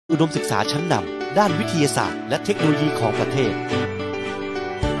อุดมศึกษาชั้นนำด้านวิทยาศาสตร์และเทคโนโลยีของประเทศ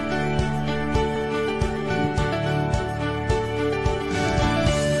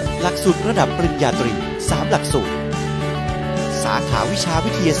หลักสูตรระดับปริญญาตรี 3 หลักสูตรสาขาวิชา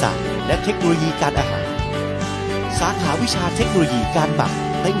วิทยาศาสตร์และเทคโนโลยีการอาหารสาขาวิชาเทคโนโลยีการหมัก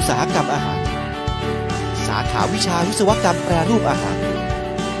ในอุตสาหกรรมอาหารสาขาวิชาวิศวกรรมแปรรูปอาหาร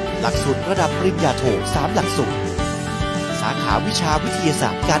หลักสูตรระดับปริญญาโท 3 หลักสูตรสาขาวิชาวิทยาศา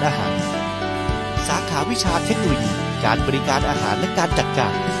สตร์การอาหารสาขาวิชาเทคโนโลยีการบริการอาหารและการจัดกา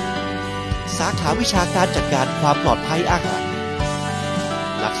รสาขาวิชาการจัดการความปลอดภัยอาหาร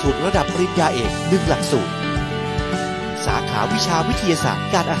หลักสูตรระดับปริญญาเอก 1 หลักสูตรสาขาวิชาวิทยาศาสตร์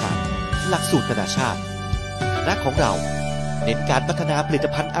การอาหารหลักสูตรนานาชาติคณะของเราเน้นการพัฒนาผลิต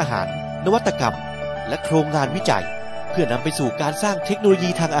ภัณฑ์อาหารนวัตกรรมและโครงงานวิจัยเพื่อนำไปสู่การสร้างเทคโนโลยี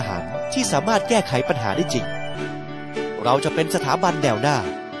ทางอาหารที่สามารถแก้ไขปัญหาได้จริงเราจะเป็นสถาบันแนวหน้า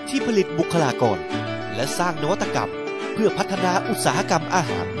ที่ผลิตบุคลากรและสร้างนวัตกรรมเพื่อพัฒนาอุตสาหกรรมอา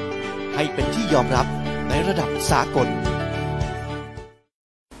หารให้เป็นที่ยอมรับในระดับสากล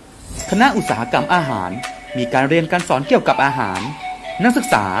คณะอุตสาหกรรมอาหารมีการเรียนการสอนเกี่ยวกับอาหารนักศึก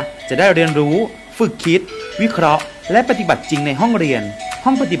ษาจะได้เรียนรู้ฝึกคิดวิเคราะห์และปฏิบัติจริงในห้องเรียนห้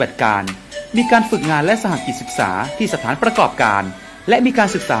องปฏิบัติการมีการฝึกงานและสหกิจศึกษาที่สถานประกอบการและมีการ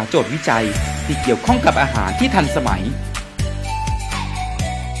ศึกษาโจทย์วิจัยที่เกี่ยวข้องกับอาหารที่ทันสมัย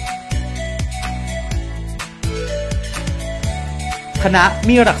คณะ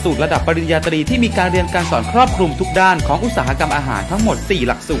มีหลักสูตรระดับปริญญาตรีที่มีการเรียนการสอนครอบคลุมทุกด้านของอุตสาหกรรมอาหารทั้งหมด 4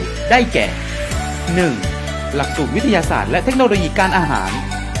 หลักสูตรได้แก่ 1. หลักสูตรวิทยาศาสตร์และเทคโนโลยีการอาหาร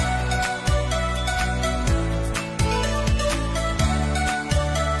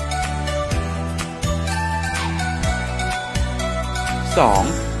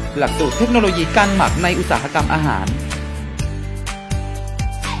 2. หลักสูตรเทคโนโลยีการหมักในอุตสาหกรรมอาหาร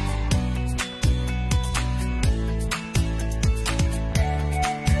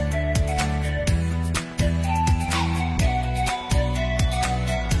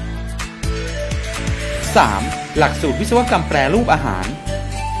 3. หลักสูตรวิศวกรรมแปรรูปอาหาร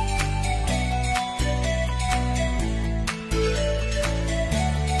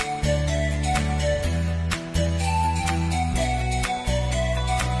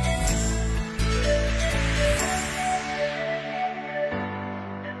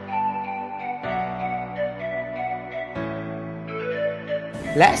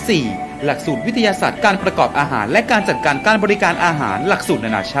และ 4. หลักสูตรวิทยาศาสตร์การประกอบอาหารและการจัดการการบริการอาหารหลักสูตรน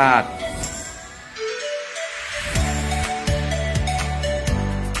านาชาติ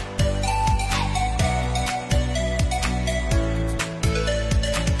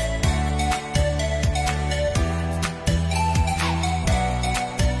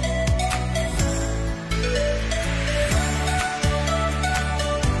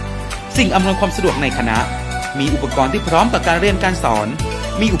สิ่งอำนวยความสะดวกในคณะมีอุปกรณ์ที่พร้อมต่อการเรียนการสอน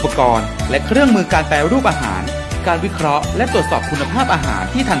มีอุปกรณ์และเครื่องมือการแปรรูปอาหารการวิเคราะห์และตรวจสอบคุณภาพอาหาร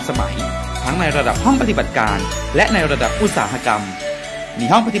ที่ทันสมัยทั้งในระดับห้องปฏิบัติการและในระดับอุตสาหกรรมมี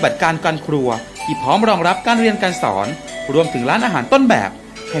ห้องปฏิบัติการการครัวที่พร้อมรองรับการเรียนการสอนรวมถึงร้านอาหารต้นแบบ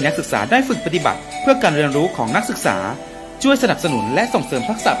ให้นักศึกษาได้ฝึกปฏิบัติเพื่อการเรียนรู้ของนักศึกษาช่วยสนับสนุนและส่งเสริม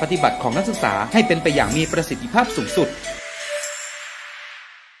ทักษะปฏิบัติของนักศึกษาให้เป็นไปอย่างมีประสิทธิภาพสูงสุด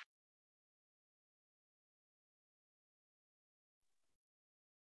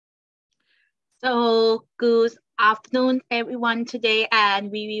So good afternoon, everyone, today,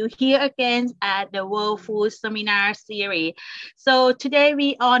 and we will hear again at the World Food Seminar Series. So today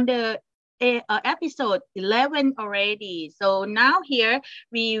we on the episode 11 already. So now here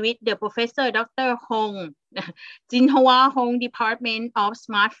we with the Professor Dr. Hong, Jinhwa Hong, Department of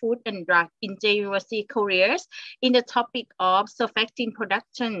Smart Food and Drug in J University Careers in the topic of surfactin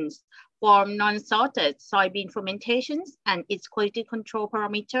productions from non-salted soybean fermentations and its quality control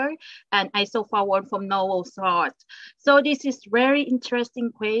parameter and isoflavone from novel source. So this is very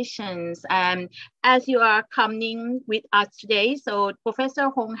interesting questions. And as you are coming with us today, so Professor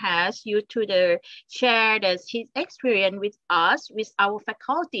Hong has you to share his experience with us, with our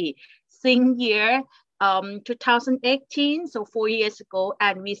faculty, since year 2018, so 4 years ago,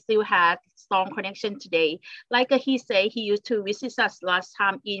 and we still have strong connection today. Like he said, he used to visit us last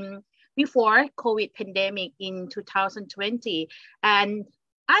time before COVID pandemic in 2020. And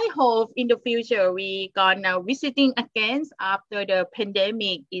I hope in the future we gonna visiting again after the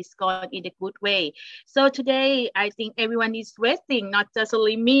pandemic is gone in a good way. So today, I think everyone is waiting, not just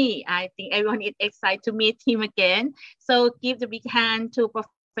only me. I think everyone is excited to meet him again. So give the big hand to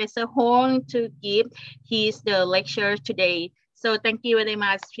Professor Hong to give the lecture today. So thank you very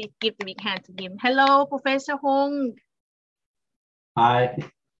much. Please give the big hand to him. Hello, Professor Hong. Hi.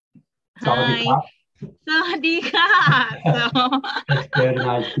 Hi. Sawadika. So it's very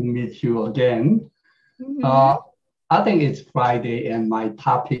nice to meet you again. I think it's Friday and my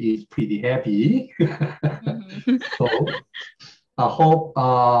topic is pretty heavy. So I hope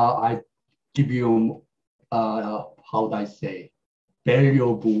I give you, how do I say,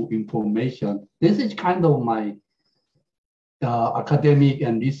 valuable information. This is kind of my academic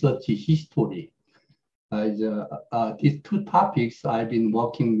and research history. These two topics I've been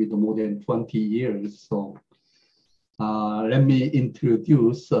working with more than 20 years. So let me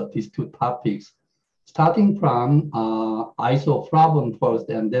introduce these two topics. Starting from isoflavone first,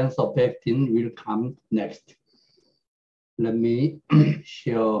 and then surfactin will come next. Let me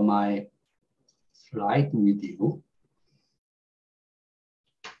share my slide with you.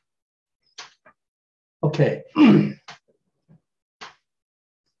 Okay.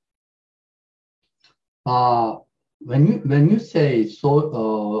 When you say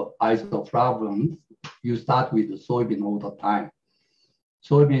isoflavone, you start with the soybean all the time.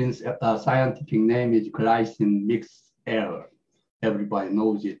 Soybean's scientific name is glycine mix error. Everybody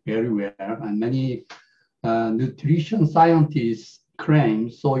knows it very well, and many nutrition scientists claim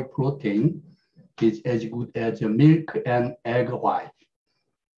soy protein is as good as milk and egg white.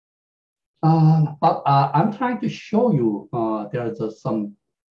 But I'm trying to show you there's some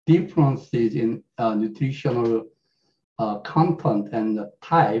differences in nutritional content and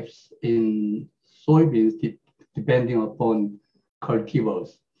types in soybeans depending upon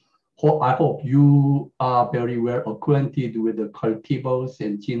cultivars. I hope you are very well acquainted with the cultivars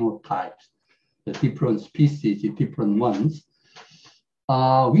and genotypes, the different species, the different ones.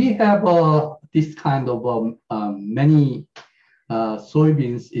 We have this kind of many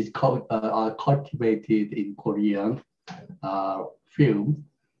soybeans are cultivated in Korean field.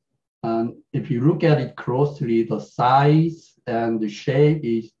 And if you look at it closely, the size and the shape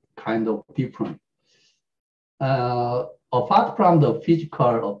is kind of different. Apart from the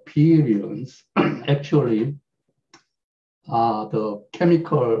physical appearance, actually, the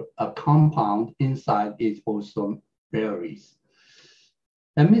chemical compound inside is also varies.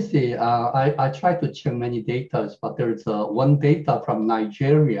 Let me see, I tried to check many data, but there's one data from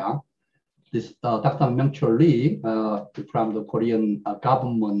Nigeria. This Dr. Myung-Chul Lee from the Korean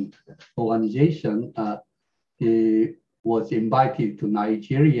government organization, he was invited to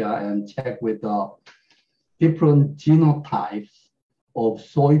Nigeria and checked with different genotypes of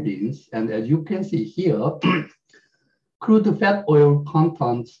soybeans. And as you can see here, crude fat oil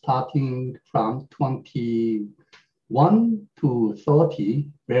content starting from 21 to 30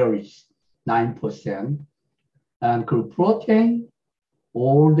 varies 9%. And crude protein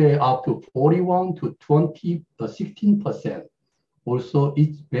all the way up to 41 to 16%. Also,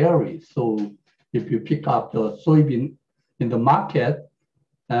 it varies. So if you pick up the soybean in the market,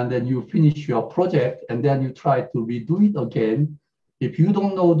 and then you finish your project, and then you try to redo it again, if you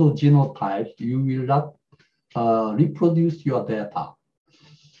don't know the genotypes, you will not reproduce your data.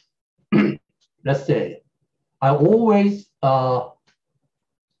 Let's say, I always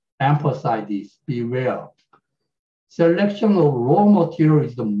emphasize this, beware. Selection of raw material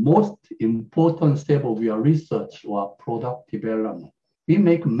is the most important step of your research or product development. We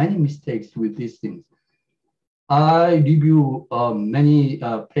make many mistakes with these things. I review many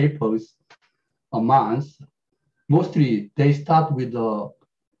papers a month. Mostly, they start with the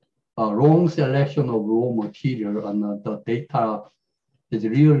wrong selection of raw material, and the data is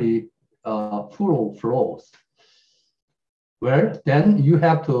really full of flaws. Well, then you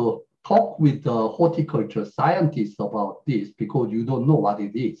have to talk with the horticulture scientists about this because you don't know what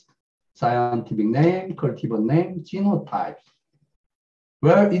it is. Scientific name, cultivar name, genotypes.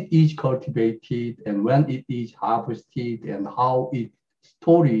 Where it is cultivated and when it is harvested and how it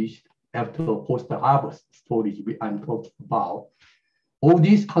storage after post-harvest storage I'm talking about. All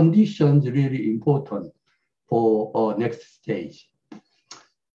these conditions really important for next stage.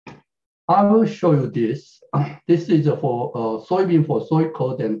 I will show you this. This is for soybean for soy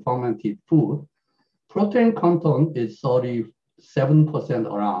curd and fermented food. Protein content is 37%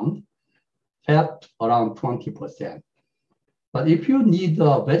 around, fat around 20%. But if you need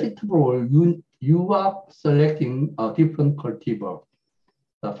a vegetable, you are selecting a different cultivar.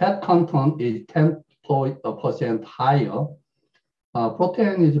 The fat content is 10% higher.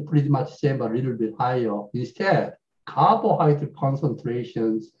 Protein is pretty much same, but a little bit higher. Instead, carbohydrate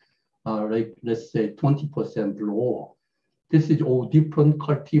concentrations are like, let's say 20% lower. This is all different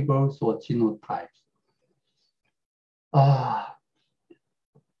cultivars or genotypes.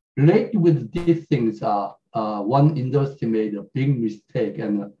 Related with these things, one industry made a big mistake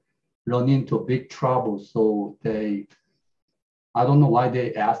and run into big trouble. So they I don't know why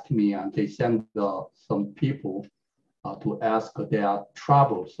they asked me, and they sent some people to ask their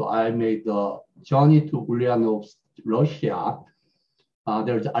trouble. So I made the journey to Ulyanovsk, Russia.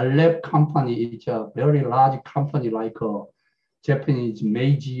 There's a lab company. It's a very large company like a Japanese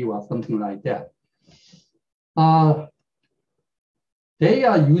Meiji or something like that. They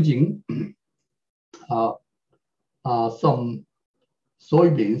are using some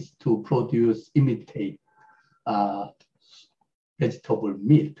soybeans to imitate vegetable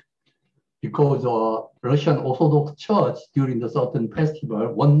meat, because Russian Orthodox Church during the certain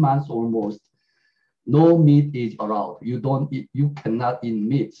festival, 1 month almost, no meat is allowed. You cannot eat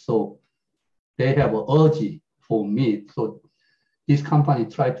meat. So they have an urge for meat. So this company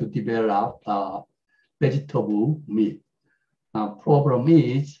tried to develop vegetable meat. Problem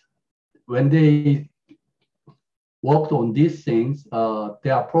is, when they worked on these things,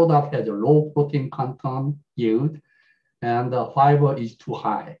 their product has a low protein content yield, and the fiber is too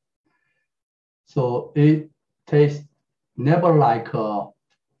high. So it tastes never like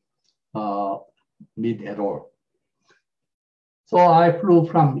meat at all. So I flew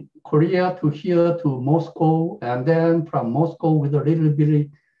from Korea to here to Moscow, and then from Moscow with a little bitty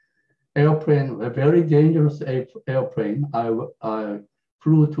airplane, a very dangerous airplane, I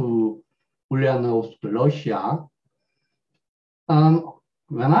flew to Ulyanovsk, Russia.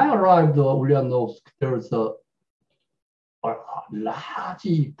 When I arrived at Ulyanovsk, there's a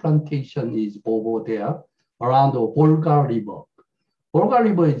large plantation is over there around the Volga River. Volga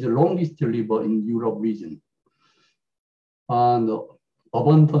River is the longest river in Europe region, and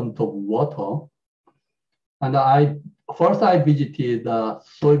abundant of water. And first I visited the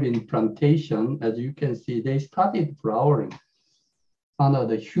soybean plantation. As you can see, they started flowering under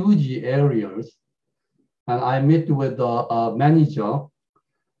the huge areas. And I met with the manager.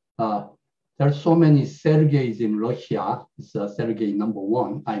 There's so many Sergeys in Russia. It's Sergey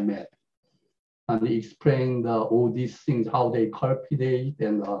 #1 I met. And he explained all these things, how they cultivate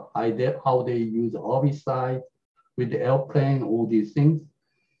and how they use herbicide with the airplane, all these things.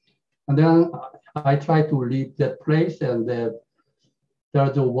 And then I tried to leave that place, and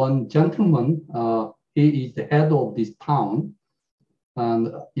there's one gentleman, he is the head of this town,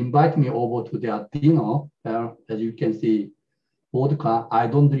 and invite me over to their dinner. As you can see, vodka. I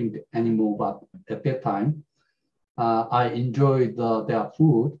don't drink anymore, but at that time, I enjoyed their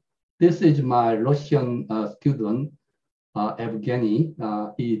food. This is my Russian student, Evgeny.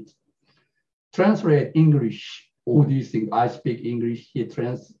 He translates English, all these things. I speak English. He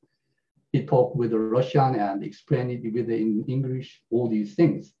talked with the Russian and explained it with in English, all these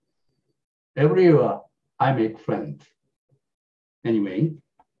things. Everywhere I make friends. Anyway,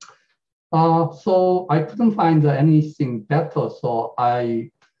 so I couldn't find anything better. So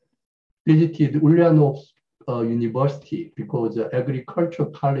I visited Ulyanovsk University, because the agriculture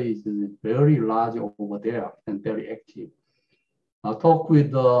college is very large over there and very active. I talked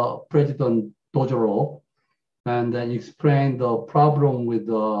with President Dozorov and then explained the problem with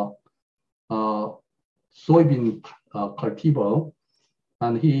the soybean cultivar,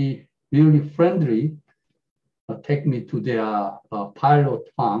 and he really friendly take me to their pilot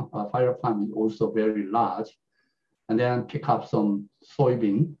farm. Pilot farm is also very large, and then pick up some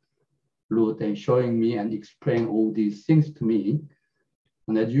soybean root and showing me and explain all these things to me.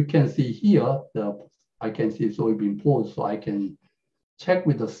 And as you can see here, I can see soybean pods, so I can check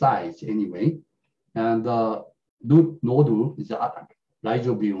with the size anyway. And nodule is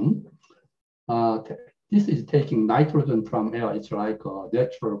rhizobium. This is taking nitrogen from air. It's like a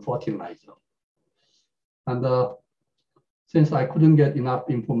natural fertilizer. And since I couldn't get enough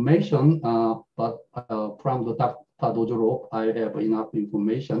information, but from the Dr. Dozorov, I have enough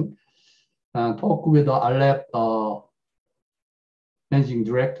information. And talk with the Alep managing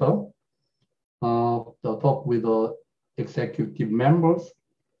director, talk with the executive members,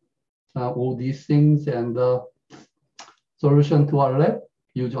 all these things, and solution to Alep,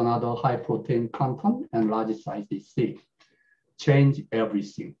 use another high protein content and large size seed. Change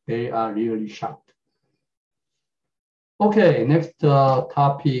everything. They are really shocked. Okay, next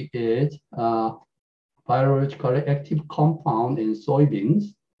topic is biologically active compound in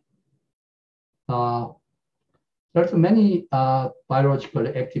soybeans. There's many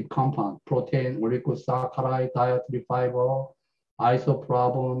biologically active compounds: protein, oligosaccharide, dietary fiber,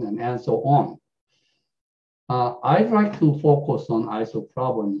 isoflavone, and so on. I'd like to focus on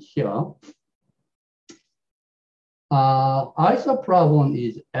isoflavone here. Isoflavone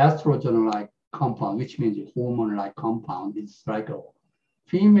is estrogen-like compound, which means hormone-like compound. It's like a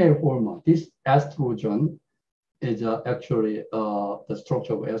female hormone. This estrogen is actually the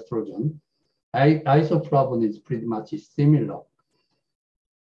structure of estrogen. Isoflavone is pretty much similar.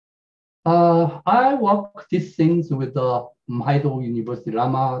 I work these things with the Mahidol University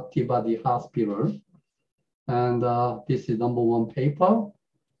Rama Tibadi Hospital. And this is #1 paper.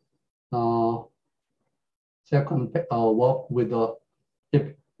 Second, work with the,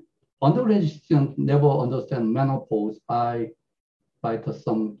 if undergraduate students never understand menopause, I write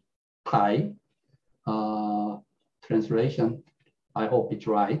some Thai translation. I hope it's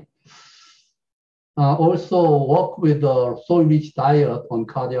right. Also work with the soy-rich diet on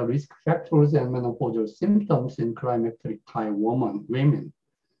cardiac risk factors and menopausal symptoms in climacteric Thai women.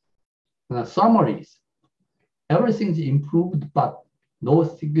 Summaries. Everything's improved, but no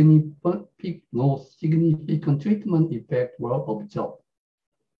significant treatment effect were observed.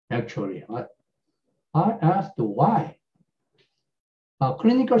 Actually, I asked why. A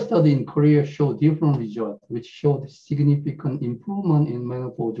clinical study in Korea showed different results, which showed significant improvement in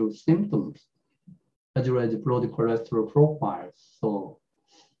menopausal symptoms, as well as blood cholesterol profiles. So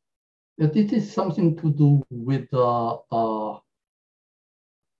this is something to do with the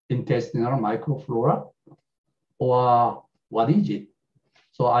intestinal microflora, or what is it?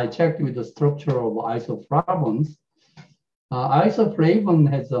 So I checked with the structure of isoflavones. Isoflavone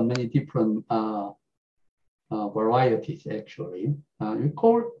has many different varieties, actually. We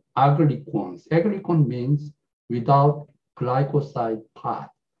call aglycons. Aglycon means without glycoside part.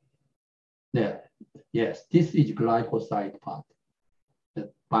 Yeah. Yes, this is glycoside part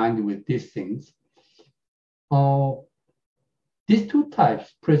that bind with these things. These two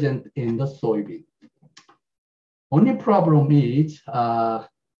types present in the soybean. Only problem is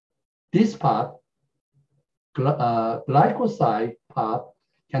this part, glycoside part,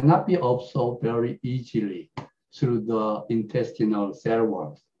 cannot be absorbed very easily through the intestinal cell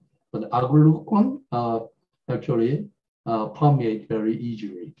walls. But aglycon actually permeate very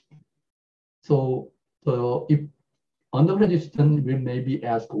easily. So if undergraduate students will maybe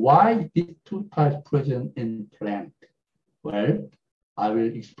ask why these two types present in plant. Well, I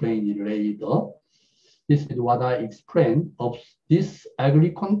will explain it later. This is what I explained of these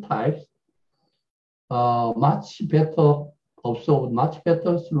aglycon types much better absorbed much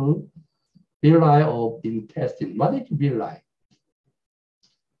better through villi of intestine. What is villi?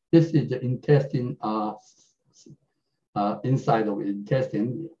 This is the intestine inside of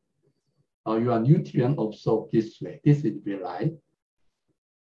intestine. Your nutrient absorbed this way. This is villi.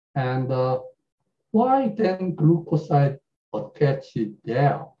 And why then glucoside attached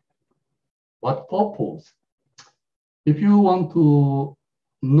there? What purpose? If you want to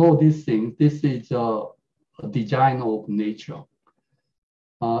know these things, this is a design of nature.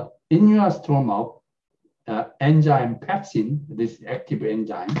 In your stomach, enzyme pepsin, this active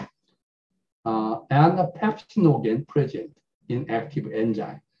enzyme, and a pepsinogen present in active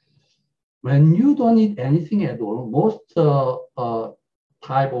enzyme. When you don't eat anything at all, most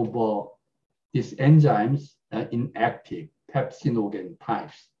type of these enzymes are inactive, pepsinogen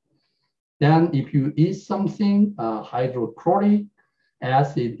types. Then if you eat something, hydrochloric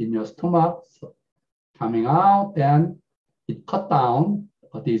acid in your stomach coming out, then it cut down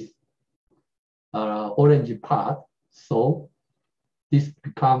this orange part. So this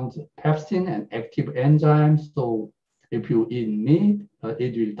becomes pepsin and active enzymes. So if you eat meat,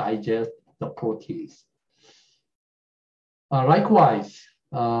 it will digest the proteins. Likewise,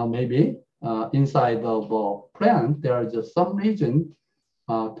 maybe inside of a plant, there is some reason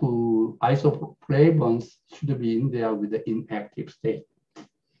to isoflavones should be in there with the inactive state.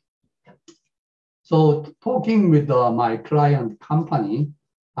 So talking with my client company,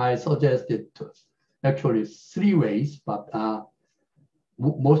 I suggested actually 3 ways, but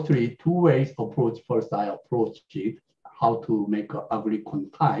mostly 2 ways approach. First, I approached it, how to make an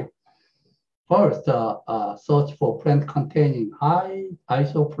aglycon type. First, search for plant containing high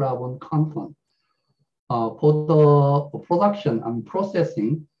isoflavone content. For the production and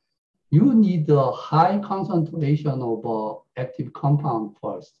processing, you need a high concentration of active compound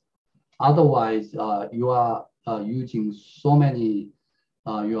first. Otherwise, you are using so many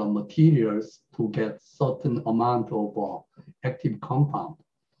your materials to get certain amount of active compound.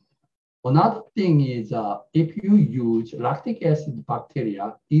 Another thing is if you use lactic acid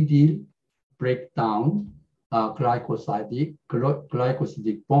bacteria, it will break down glycosidic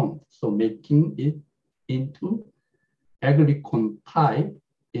bond, so making it into aglycon type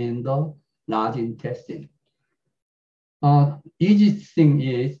in the large intestine. Easy thing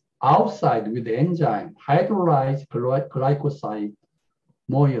is outside with the enzyme hydrolyze glycoside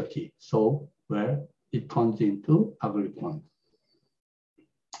moiety, so where it turns into aglycon.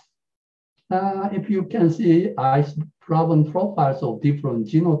 If you can see isoflavone profiles of different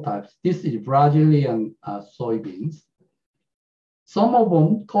genotypes, this is Brazilian soybeans. Some of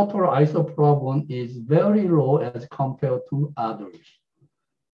them, total isopropyl is very low as compared to others.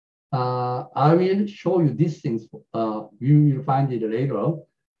 I will show you these things. You will find it later.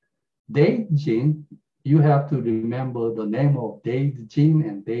 Daidzein, you have to remember the name of daidzein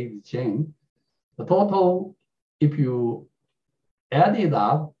and daidzein. The total, if you add it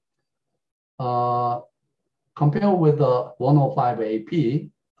up, compare with the 105 AP,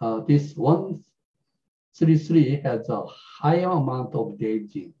 this 133 has a higher amount of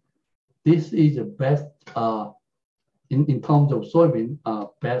daidzein. This is the best, in terms of soybean,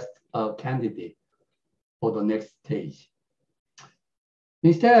 best candidate for the next stage.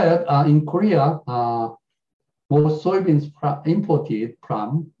 Instead, in Korea, most soybeans imported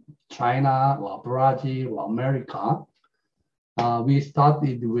from China or Brazil or America, we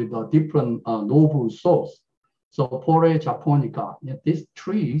started with a different noble source. So Pore japonica, these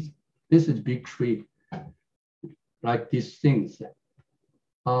trees, this is big tree, like these things.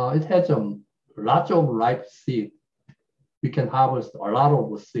 It has lots of ripe seed. We can harvest a lot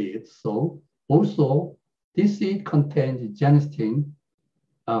of seeds. So also, this seed contains genistein,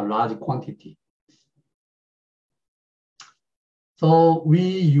 large quantity. So we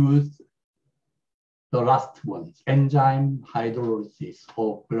use the last one, enzyme hydrolysis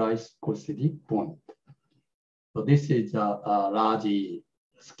of glycosidic bond. So this is a large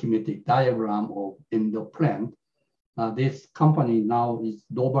schematic diagram of in the plant. This company now is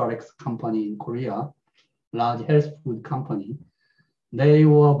Novalex company in Korea, large health food company. They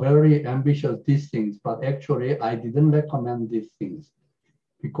were very ambitious, these things, but actually I didn't recommend these things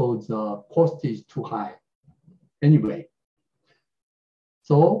because the cost is too high. Anyway,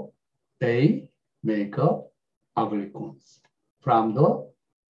 so they make aglycons from the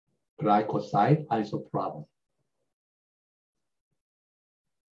glycoside isopropyl.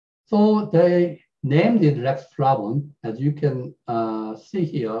 So they named it lexflavin. As you can see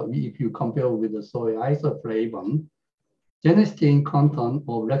here, if you compare with the soy isoflavone, genistein content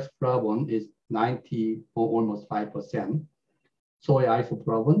of lexflavin is 90 or almost 5%. Soy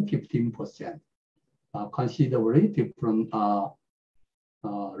isopropyl 15%. Considerably different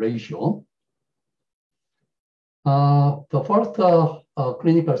ratio. The first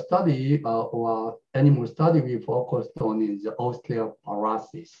clinical study or animal study we focused on is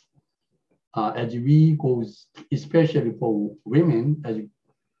osteoporosis. As we go, especially for women, as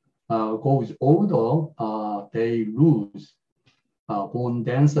goes older, they lose bone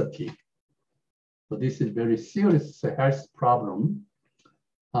density. So this is very serious health problem,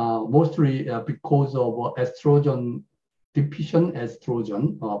 mostly because of estrogen, deficient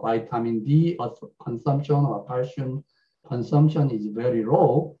estrogen, vitamin D consumption or calcium consumption is very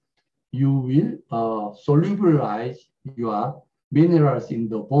low. You will solubilize your minerals in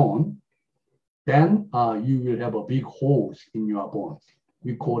the bone. Then you will have a big holes in your bones.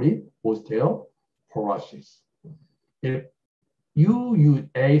 We call it osteoporosis. If you use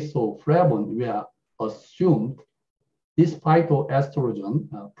isoflavone, we are assumed this phytoestrogen,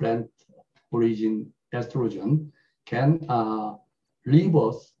 plant origin estrogen, can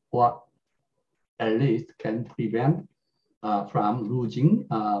reverse or at least can prevent from losing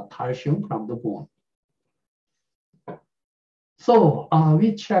calcium from the bone. So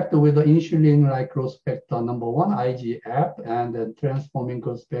we checked with the insulin-like growth factor number 1, IGF, and then transforming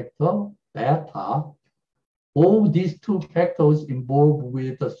growth factor, beta. All these two factors involved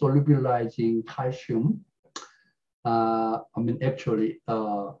with the solubilizing calcium, actually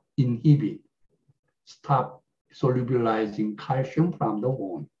inhibit, stop solubilizing calcium from the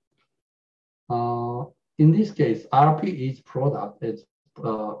bone. In this case, RPE's product is,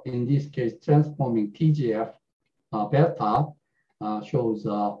 in this case, transforming TGF beta shows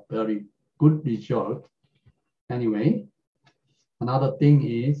a very good result. Anyway, another thing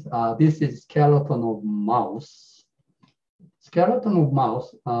is, this is skeleton of mouse. Skeleton of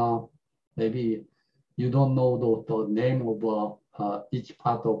mouse, maybe you don't know the name of each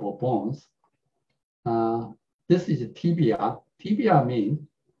part of the bones. This is tibia. Tibia means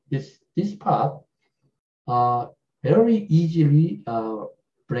this part very easily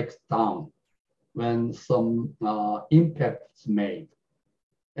breaks down when some impact is made,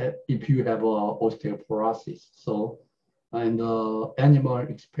 if you have osteoporosis. So in the animal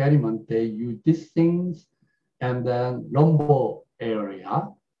experiment, they use these things, and then lumbar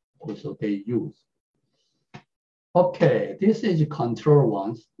area also they use. Okay, this is control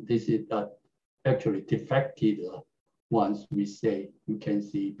ones. This is actually defected ones. We say you can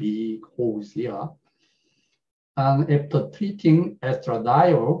see big holes here. And after treating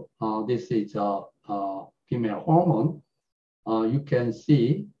estradiol, this is a female hormone, you can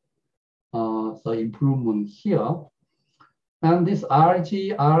see the improvement here. And this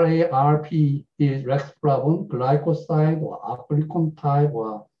RG, RA, RP is rexflavin, glycoside, or aglycon type,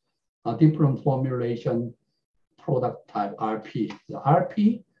 or a different formulation product type RP. The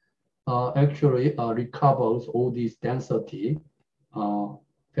RP actually recovers all these density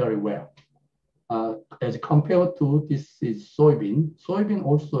very well. As compared to this is soybean. Soybean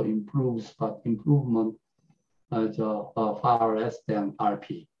also improves, but improvement is far less than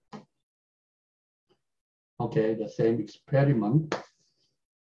RP. Okay, the same experiment.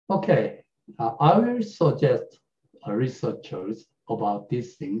 Okay, I will suggest researchers about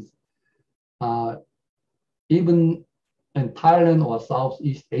these things. Even in Thailand or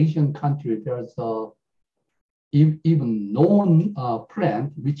Southeast Asian country, there's even known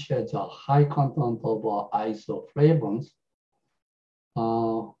plant which has a high content of isoflavones.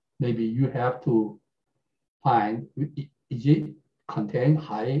 Maybe you have to find, is it contain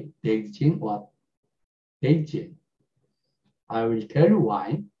high daidzein or daidzein? I will tell you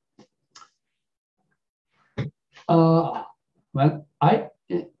why. When I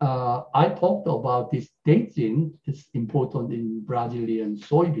talked about this daidzein, it's important in Brazilian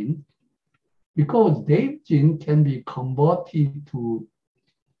soybean, because daidzein can be converted through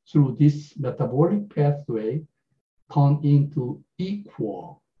this metabolic pathway, turned into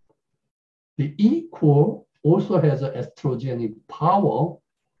equal. The equal also has an estrogenic power,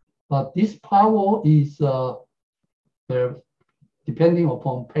 but this power is, depending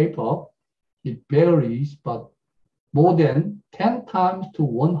upon paper, it varies, but more than 10 times to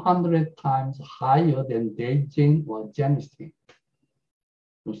 100 times higher than daidzein or genistein.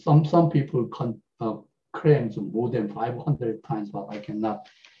 So some people claim more than 500 times, but I cannot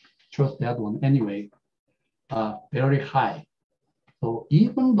trust that one anyway. Very high. So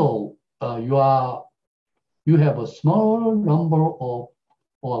even though you have a small number of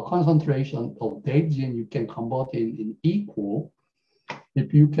or concentration of daidzein, you can convert it in equal.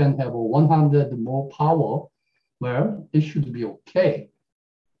 If you can have a 100 more power, well, it should be okay.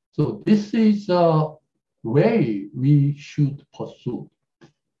 So this is a way we should pursue,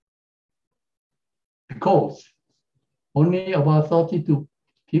 because only about 30 to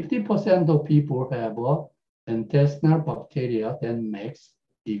 50% of people have intestinal bacteria that makes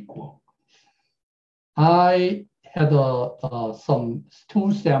equal. I had some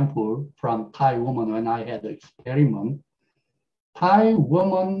stool sample from Thai woman when I had the experiment. Thai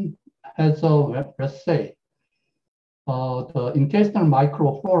woman has let's say, the intestinal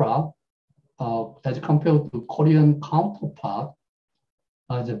microflora as compared to Korean counterpart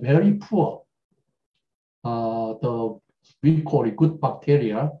is very poor. We call it good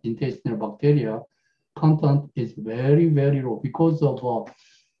bacteria, intestinal bacteria content is very, very low because of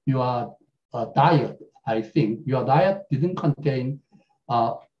your diet. I think your diet didn't contain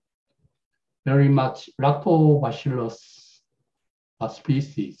very much lactobacillus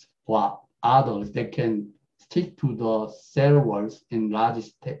species or others that can stick to the cell walls in large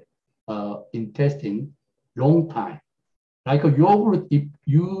intestine long time. Like a yogurt, if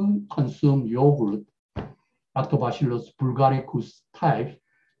you consume yogurt, Lactobacillus bulgaricus type,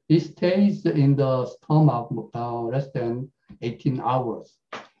 it stays in the stomach less than 18 hours.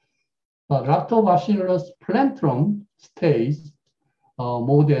 But Lactobacillus plantarum stays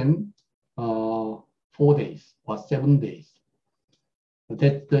more than 4 days or 7 days.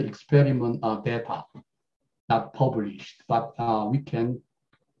 That's the experiment data, not published, but we can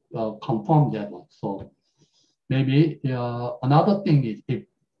confirm that one. So maybe another thing is, if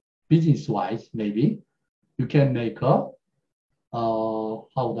business-wise, maybe you can make a, how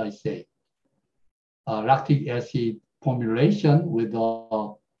would I say, lactic acid formulation with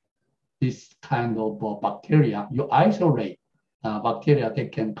this kind of bacteria. You isolate bacteria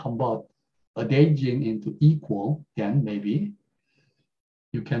that can convert a daidzein into equal, then maybe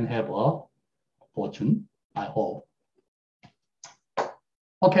you can have a fortune, I hope.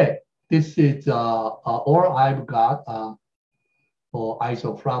 Okay, this is all I've got for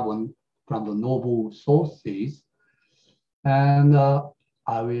isoflavone from the noble sources. And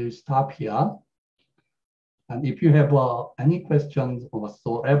I will stop here. And if you have any questions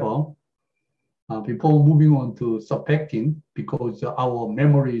whatsoever, before moving on to surfactin, because our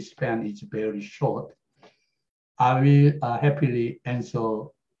memory span is very short, I will happily answer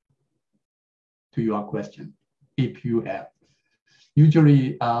to your question if you have.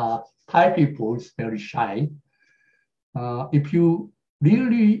 Usually, Thai people is very shy. If you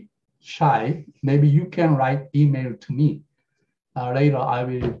really shy, maybe you can write email to me. Later, I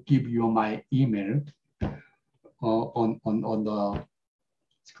will give you my email on the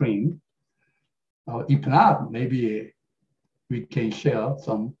screen. If not, maybe we can share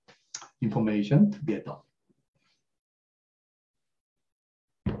some information together.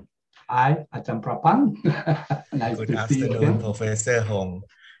 Hi, Ajahn Prapan. Nice Good to see you afternoon, again. Professor Hong.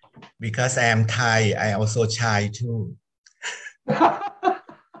 Because I am Thai, I also shy too.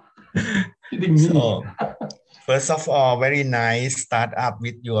 Kidding me. So, first of all, very nice start up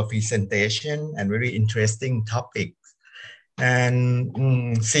with your presentation and very interesting topic. And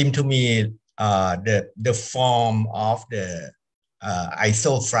seem to me the form of the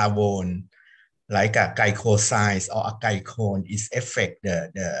isoflavone, like a glycoside or a glycone, is affect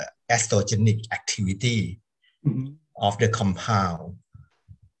the estrogenic activity of the compound.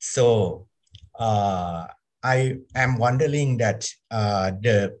 So I am wondering that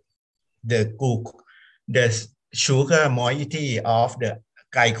the sugar moiety of the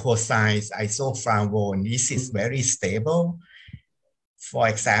glycoside isoflavone, is it very stable? For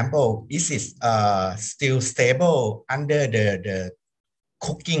example, is it still stable under the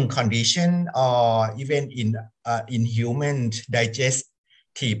cooking condition, or even in human digestive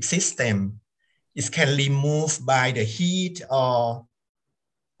system? It can remove by the heat or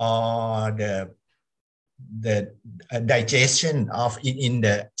the digestion of in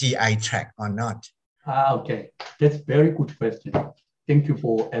the GI tract or not? Okay, that's very good question. Thank you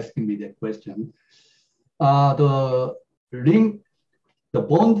for asking me that question. The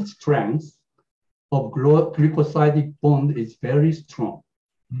bond strength of glycosidic bond is very strong.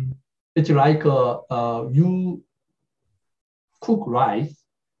 It's like you cook rice,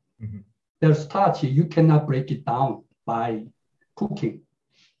 the starch, you cannot break it down by cooking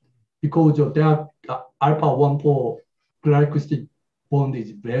because of their alpha-1,4 glycosidic bond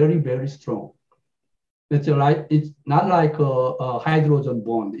is very, very strong. It's not like a hydrogen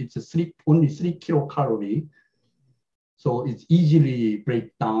bond. It's only 3 kilocalorie. So it's easily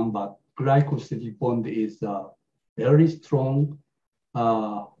break down, but glycosidic bond is a very strong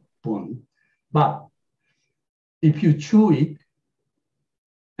bond. But if you chew it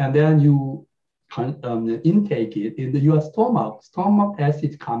and then you intake it in your stomach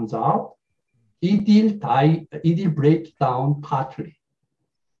acid comes out, it will break down partly.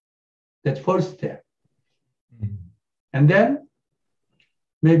 That's first step. And then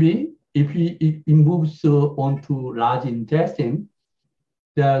maybe if it moves onto large intestine,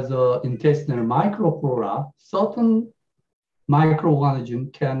 there's intestinal microflora. Certain microorganisms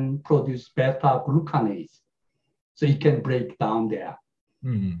can produce beta glucanase, so it can break down there.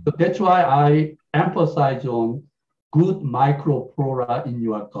 So that's why I emphasize on good microflora in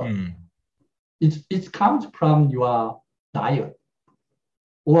your gut. It comes from your diet,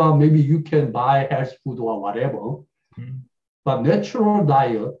 or maybe you can buy health food or whatever. But natural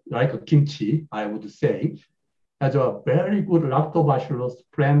diet, like a kimchi, I would say, has a very good lactobacillus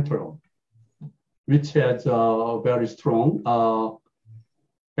plantarum, which has a very strong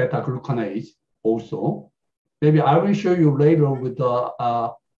beta-glucanase also. Maybe I will show you later with the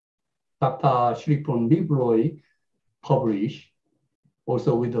Dr. Shripon Libroy published,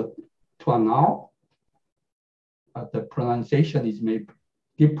 also with the Tuanao. The pronunciation is maybe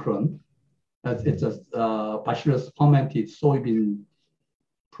different. It's a bacillus fermented soybean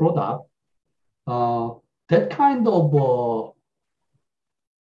product. That kind of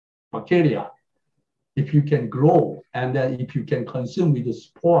bacteria, if you can grow and then if you can consume with the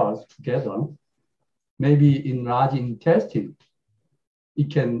spores together, maybe in large intestine,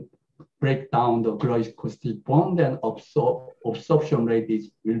 it can break down the glycosidic bond and absorption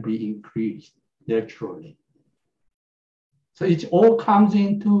rate will be increased naturally. So it all comes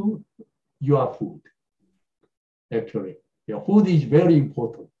into your food, actually. Your food is very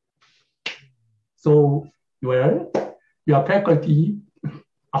important. So, well, your faculty,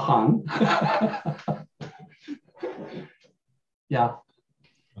 Ahan. Yeah,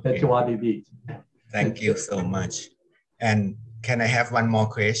 that's what it is. Thank you so much. And can I have one more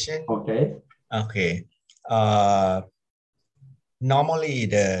question? Okay. Okay. Normally,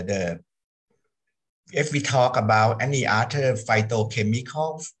 if we talk about any other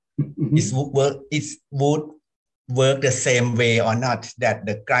phytochemicals, it would work the same way or not, that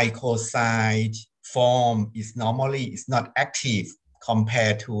the glycoside form is normally not active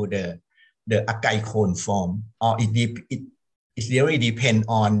compared to the glycone form, or it really depends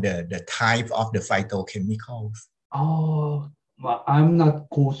on the type of the phytochemicals? Oh, well, I'm not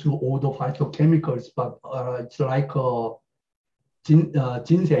go through all the phytochemicals, but it's like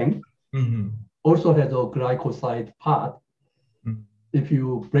ginseng also has a glycoside part. If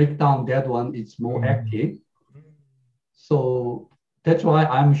you break down that one, it's more active. So that's why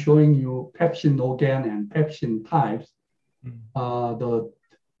I'm showing you pepsinogen and pepsin types. I don't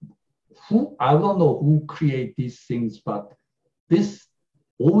know who create these things, but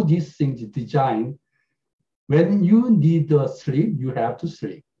all these things designed. When you need sleep, you have to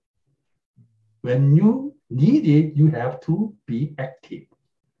sleep. when you need it, you have to be active.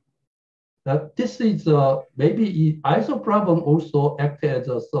 This is maybe isoflavone also act as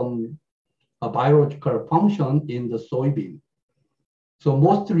some biological function in the soybean. So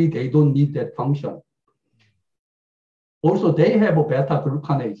mostly they don't need that function. Also, they have a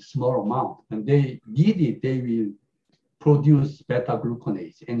beta-glucanase, small amount, and they need it, they will produce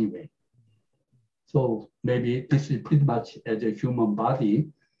beta-glucanase anyway. So maybe this is pretty much as a human body.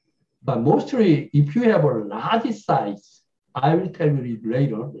 But mostly, if you have a large size, I will tell you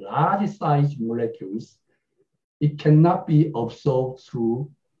later, large size molecules, it cannot be absorbed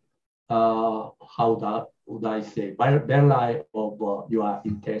through, would I say, villi of your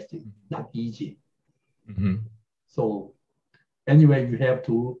intestine, not easy. Mm-hmm. So anyway, you have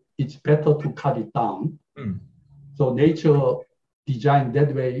to, it's better to cut it down. Mm. So nature designed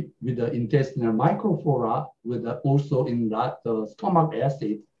that way with the intestinal microflora, with also in that stomach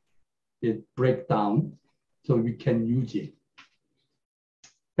acid, it breaks down, so we can use it.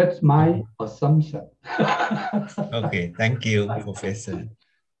 That's my assumption. Okay, thank you, Professor.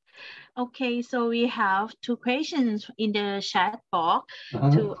 Okay, so we have two questions in the chat box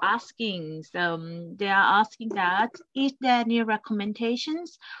to asking. They are asking that, is there any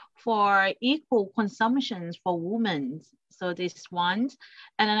recommendations for equal consumptions for women? So this one,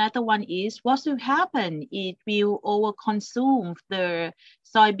 and another one is, what will happen if we overconsume the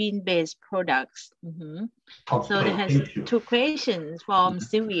soybean-based products? Mm-hmm. Okay, so there has two questions from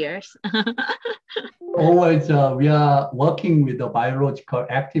Sylvia. Always, we are working with the biological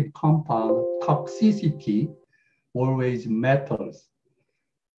active compound. Toxicity always matters.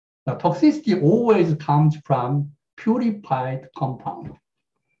 The toxicity always comes from purified compound,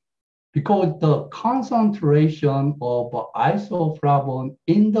 because the concentration of isoflavone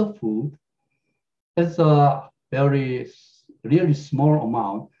in the food is a really small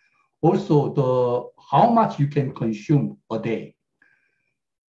amount. Also, how much you can consume a day.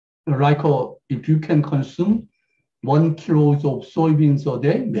 Like if you can consume 1 kilo of soybeans a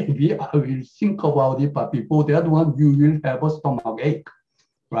day, maybe I will think about it, but before that one, you will have a stomach ache,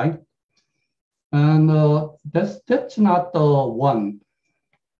 right? And that's not the one.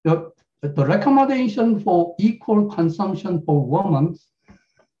 The recommendation for equal consumption for women,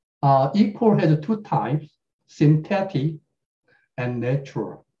 equal has two types, synthetic and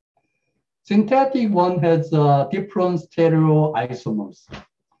natural. Synthetic one has different stereoisomers.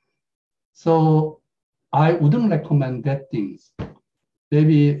 So I wouldn't recommend that things.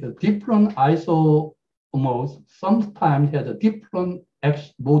 Maybe different isomers sometimes has a different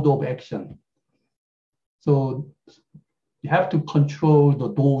mode of action. So you have to control the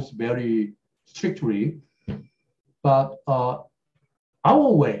dose very strictly. But our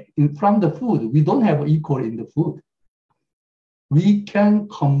way, from the food, we don't have equal in the food. We can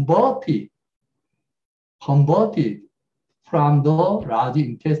convert it from the large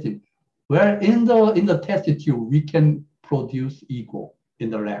intestine, where in the test tube, we can produce equal in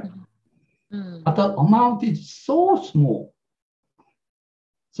the lab. Mm. But the amount is so small.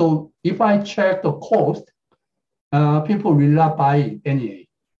 So if I check the cost, people will not buy it anyway.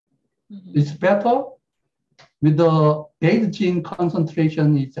 Mm-hmm. It's better with the base gene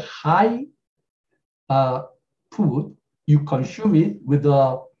concentration is high food, you consume it with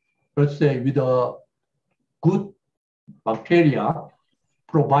let's say with a good bacteria,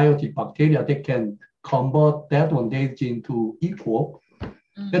 probiotic bacteria, they can convert that one base gene to equal.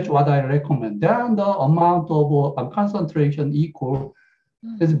 Mm-hmm. That's what I recommend. Then the amount of concentration equal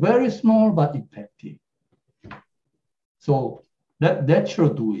is very small but effective. So that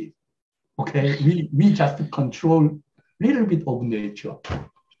should do it. Okay, we just control a little bit of nature.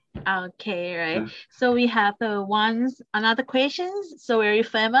 Okay, right. Yeah. So we have another questions. So very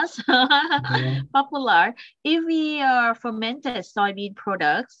famous, popular. If we fermented soybean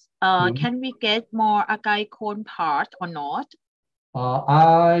products, can we get more agave corn part or not?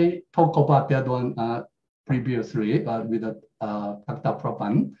 I talked about that one previously with Dr.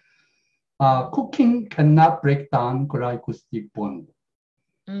 Prabhan. Cooking cannot break down glycosidic bond.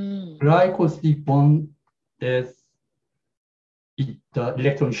 Glycosidic bond is the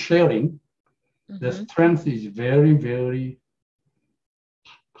electron sharing. The strength is very, very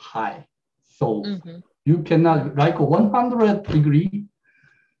high. So you cannot, like 100 degree,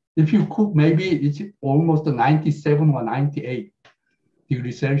 if you cook, maybe it's almost 97 or 98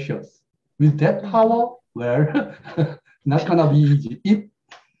 degrees Celsius. With that power, well, not gonna be easy. If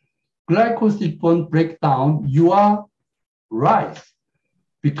glycosidic bond break down, your rice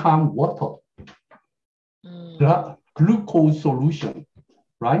become water, glucose solution,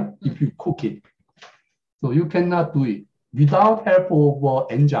 right? If you cook it. So you cannot do it. Without help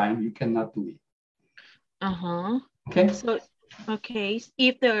of enzyme, you cannot do it. Okay. So, okay,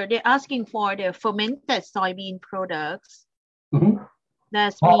 if they're asking for the fermented soybean products,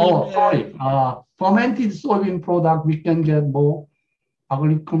 that's mean. Sorry. Fermented soybean product, we can get more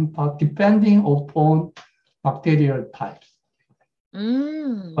agaricum part depending upon bacterial types.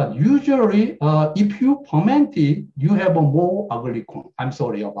 But usually, if you ferment it, you have a more agaricum. I'm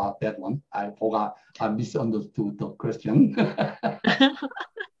sorry about that one. I forgot. I misunderstood the question.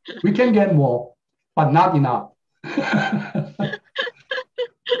 We can get more, but not enough.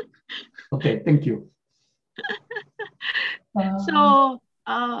 Okay, thank you. So,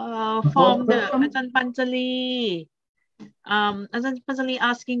 from the Ajahn Panjali, Ajahn Panjali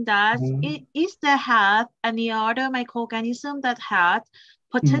asking that, is there have any other microorganism that had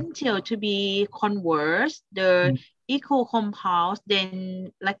potential to be convert the eco compounds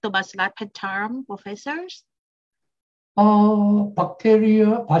than Lactobacillus plantarum, professors?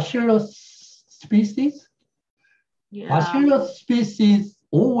 Bacteria, Bacillus species. Yeah. Bacillus species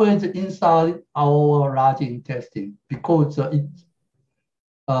always inside our large intestine because it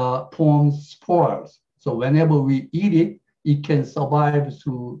forms spores. So whenever we eat it, it can survive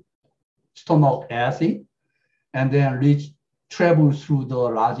through stomach acid and then travel through the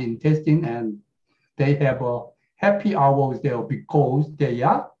large intestine, and they have a happy hours there because they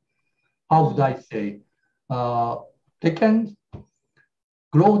are, how would I say, they can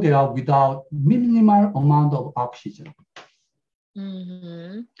grow there without minimal amount of oxygen.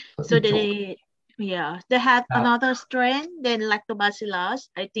 So they had another strain than Lactobacillus,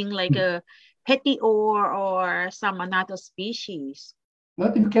 I think like a petior or some another species.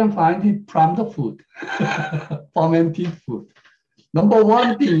 But you can find it from the food, fermented food. Number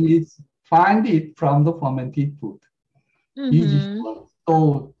one thing is find it from the fermented food.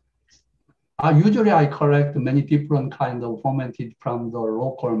 So usually I collect many different kinds of fermented from the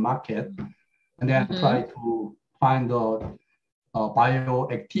local market, and then try to find the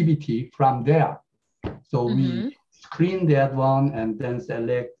bioactivity from there. So we screen that one and then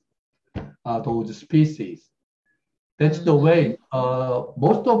select those species. That's the way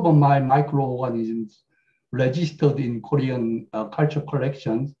most of my microorganisms registered in Korean culture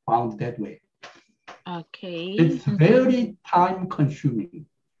collections found that way. Okay. It's very time consuming.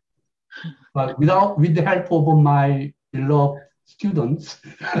 But with the help of my beloved students,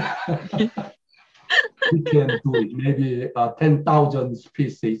 we can do it. Maybe 10,000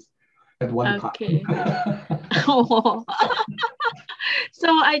 species at one time. So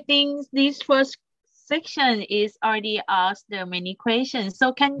I think this first section is already asked the many questions.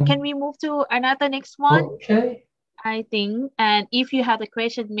 So can we move to another next one? Okay. I think, and if you have a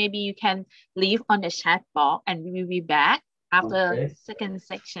question, maybe you can leave on the chat box and we will be back after second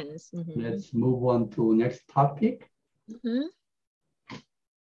sections. Let's move on to next topic.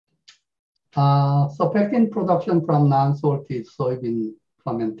 Surfactant production from non-salted soybean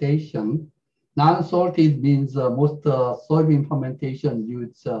fermentation. Non-salted means most soybean fermentation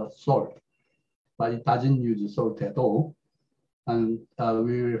use salt, but it doesn't use salt at all. And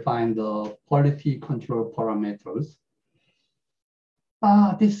we will find the quality control parameters.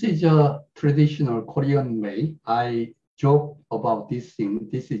 This is a traditional Korean way. I joke about this thing.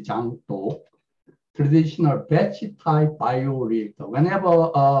 This is Jangdo, traditional batch type bioreactor.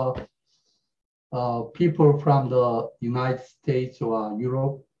 Whenever people from the United States or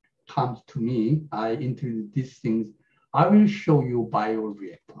Europe comes to me, I introduce these things. I will show you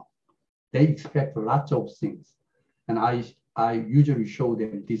bioreactor. They expect lots of things, and I usually show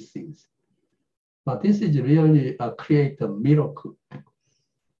them these things. But this is really create a miracle.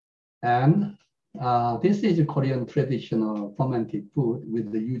 And this is a Korean traditional fermented food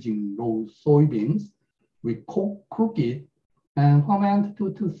with using raw soybeans. We cook it and ferment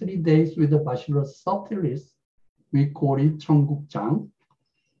 2 to 3 days with the Bacillus subtilis. We call it 청국장.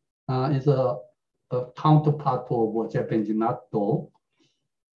 It's a counterpart of Japanese natto.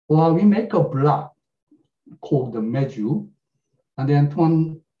 Well, we make a block called the meju, and then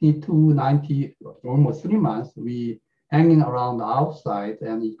 20 to 90, almost 3 months, we hanging around the outside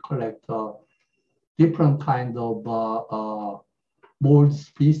and we collect different kind of mold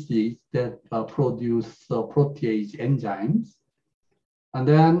species that produce protease enzymes. And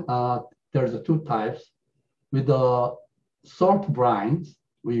then there's 2 types. With the salt brines,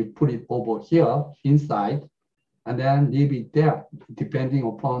 we put it over here inside and then leave it there, depending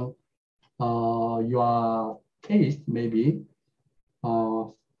upon your taste, maybe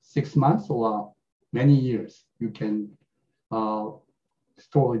 6 months or many years. You can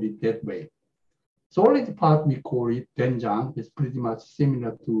store it that way. Solid part, we call it doenjang. It's pretty much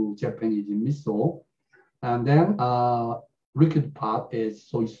similar to Japanese miso. And then liquid part is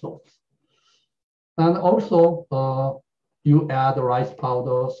soy sauce. And also, you add rice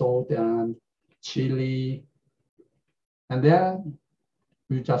powder, salt, and chili, and then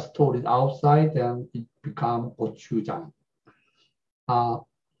you just store it outside, and it becomes gochujang.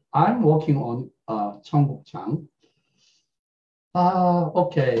 I'm working on 청국장.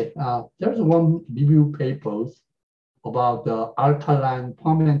 Okay, there's one review paper about the alkaline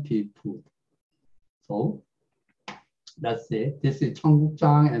fermented food. So let's see. This is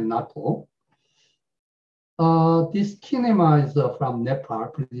청국장 and natto. This kinema is from Nepal,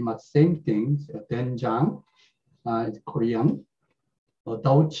 pretty much same things. Doenjang is Korean.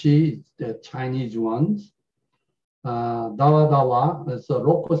 Daochi is the Chinese ones. Dawa is a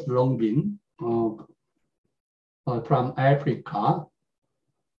locust long bean from Africa.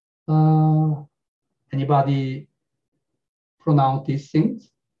 Anybody pronounce these things?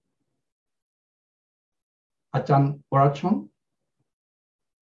 Achan Warachon?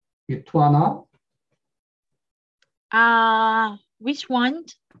 Tuana? Which one?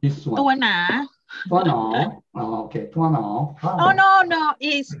 This one. Tuana. Tuana. Okay, Tuana. Oh no,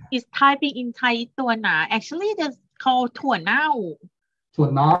 it's typing in Thai Tuana. Actually, that's called Tuanao.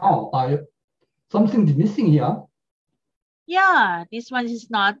 Tuanao. Something's missing here. Yeah, this one is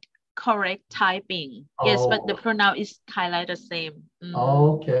not correct typing. Yes, but the pronoun is kind of the same.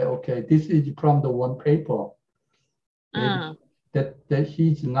 Okay. This is from the one paper. That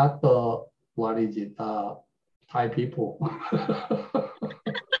he's not the what is it? Thai people.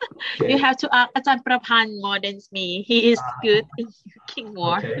 Okay. You have to ask Ajahn Prapan more than me. He is good in cooking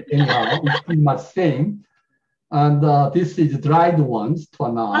more. Okay. Anyhow, it's pretty much same. And this is dried ones,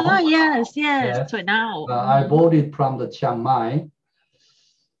 tuanao. Yes, tuanao. I bought it from the Chiang Mai.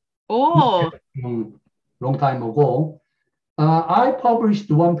 Oh. Long time ago. I published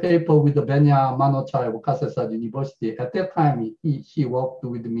one paper with the Benya Manochai of Kasesa University. At that time, he worked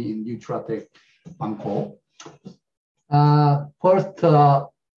with me in Nutratech, Bangkok. First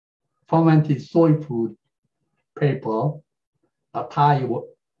fermented soy food paper, a Thai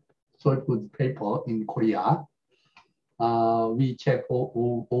soy food paper in Korea. We checked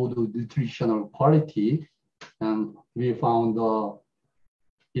all the nutritional quality, and we found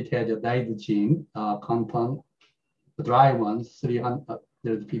it had a daidajin content. The dry ones,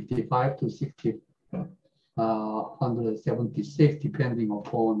 355 to 176, depending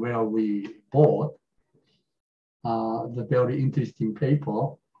upon where we bought. The very interesting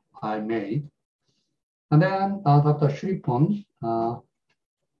paper I made. And then Dr. Shripon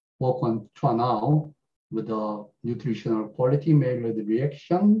worked on tuanao with the nutritional quality, made the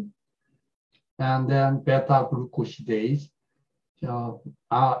reaction, and then beta glucosidase.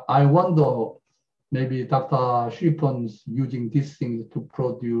 I wonder, maybe Dr. Shripon's using these things to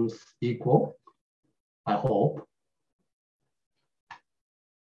produce equal, I hope.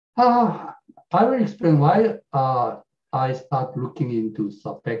 I will explain why I start looking into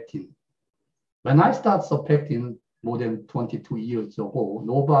surfactin. When I start surfactin more than 22 years ago,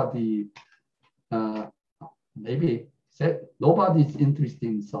 nobody maybe said nobody's interested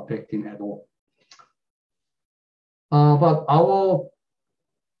in surfactin at all. But our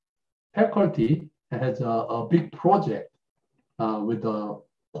faculty has a big project with the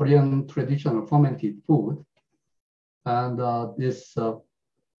Korean traditional fermented food. And this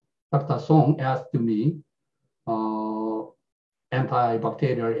Dr. Song asked me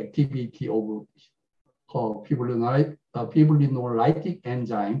antibacterial activity of fibrinolytic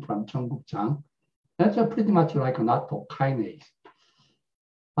enzyme from 청국장. That's pretty much like a natto kinase.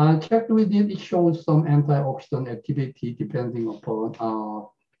 I checked with it, it shows some antioxidant activity depending upon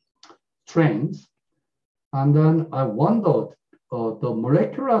strains. And then I wondered, the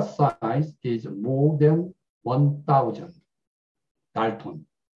molecular size is more than 1,000 Dalton.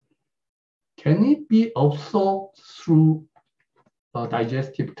 Can it be absorbed through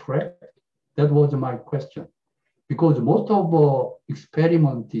digestive tract? That was my question. Because most of the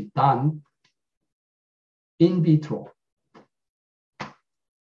experiment is done in vitro.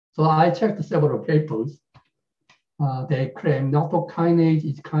 So I checked several papers. They claim nattokinase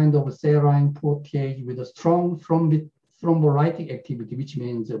is kind of a serine protease with a strong thrombolytic activity, which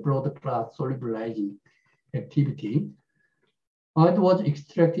means a blood clot solubilizing activity. It was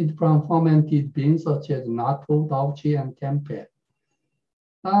extracted from fermented beans such as natto, daochi, and tempeh.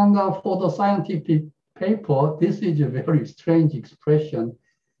 And for the scientific paper, this is a very strange expression.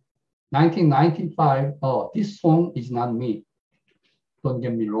 1995, this song is not me, don't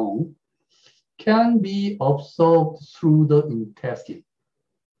get me wrong, can be absorbed through the intestine.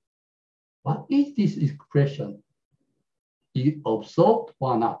 What is this expression? Is absorbed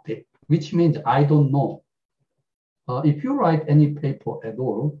or not? Which means I don't know. If you write any paper at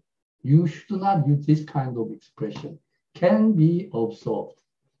all, you should not use this kind of expression. Can be absorbed,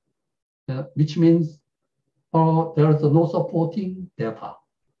 which means there is no supporting data.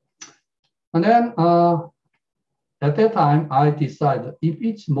 And then at that time, I decided if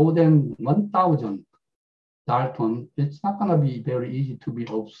it's more than 1,000 Dalton, it's not going to be very easy to be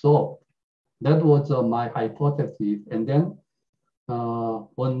absorbed. That was my hypothesis. And then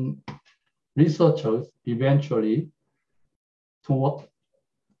when researchers eventually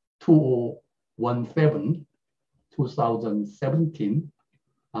 2017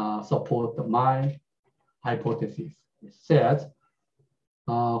 support my hypothesis. It says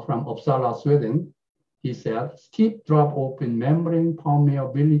from Uppsala, Sweden, he said steep drop off in membrane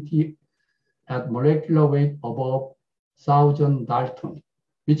permeability at molecular weight above 1,000 Dalton,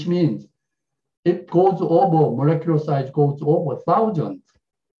 which means it goes over, molecular size goes over 1,000.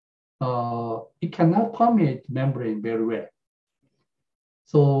 It cannot permeate membrane very well.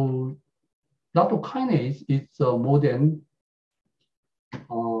 So lactokinase is more than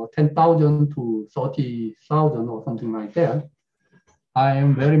 10,000 to 30,000 or something like that. I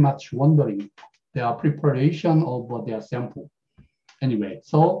am very much wondering their preparation of their sample. Anyway,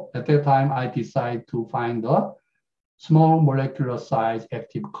 so at that time, I decided to find a small molecular size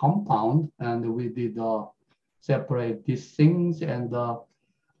active compound, and we did separate these things and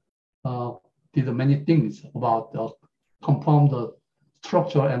did many things about confirm the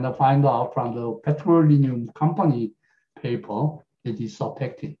structure and find out from the petroleum company paper, it is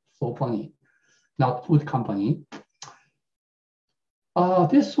surfactin. So funny, not food company.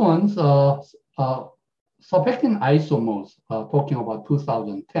 This one's surfactin isomers, talking about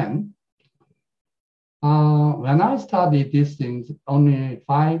 2010. When I studied these things, only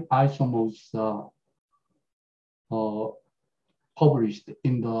 5 isomers published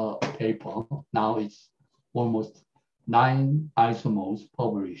in the paper. Now it's almost 9 isomers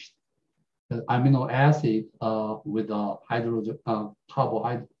published. The amino acid with a hydrogen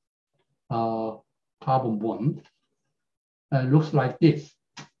carbon bond looks like this.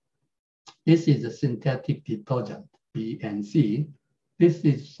 This is a synthetic detergent, B and C. This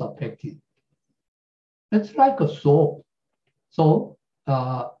is surfactin. It's like a soap. So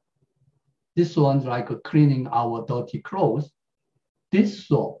this one's like cleaning our dirty clothes. This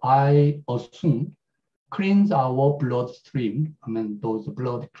soap, I assume, cleans our bloodstream. I mean, those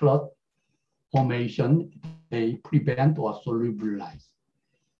blood clot formation, they prevent or solubilize.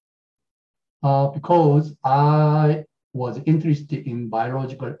 Because I was interested in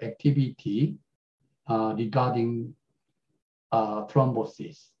biological activity regarding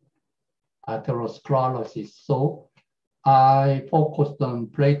thrombosis, atherosclerosis. So I focused on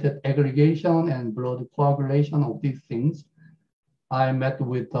platelet aggregation and blood coagulation of these things. I met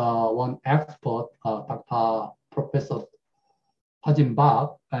with one expert, Professor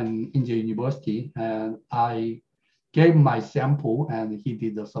Hajin-Bak in India University, and I gave my sample and he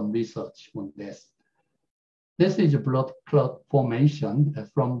did some research on this. This is a blood clot formation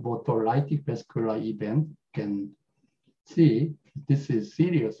from thrombolytic vascular event. You can see this is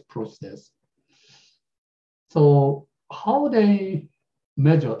serious process. So how they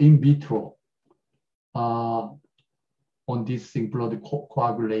measure in vitro on this thing, blood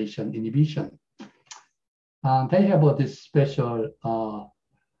coagulation inhibition? They have this special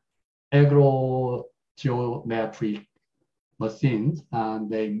agrogeometric machines, and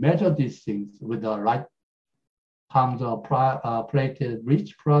they measure these things with the right comes a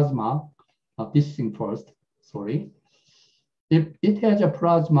platelet-rich plasma. This thing first, sorry. If it has a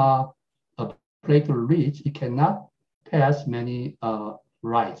plasma platelet-rich, it cannot pass many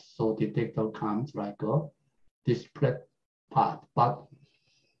rights. So detector comes like this plate part. But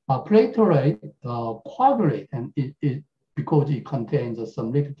platelet coagulate, and it because it contains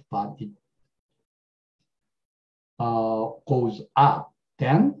some liquid part, it goes up.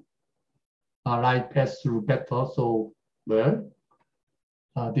 Then light pass through better. So well,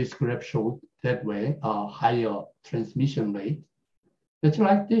 this graph showed that way a higher transmission rate. It's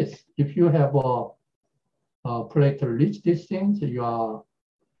like this. If you have a platelet-rich distance, your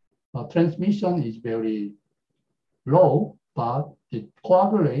transmission is very low, but it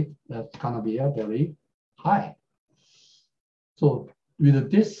coagulates, that's gonna be very high. So with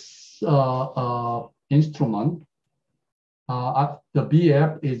this instrument, the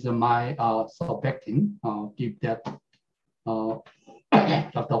BF is my surfactin. Give that Dr.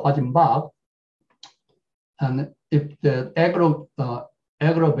 Hajin-Bak. And if the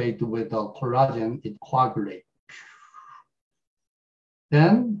aggravate with the collagen, it coagulates.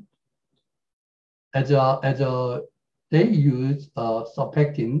 Then, they use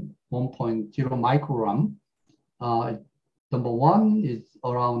surfactin 1.0 microgram. Number one is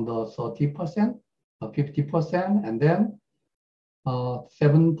around 30%, 50%, and then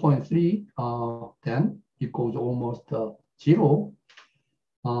 7.3, then it goes almost zero.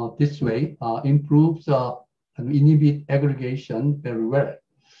 This way improves and inhibit aggregation very well.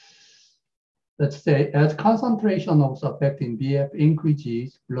 Let's say as concentration of surfactant BF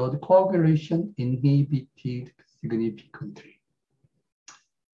increases, blood coagulation inhibited significantly.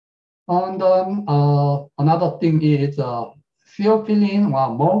 And then another thing is theophylline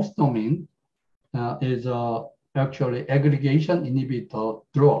or mollustamine is actually aggregation inhibitor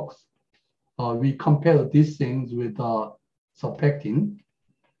drugs. We compare these things with surfactant.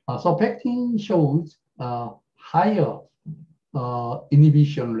 Surfactant shows higher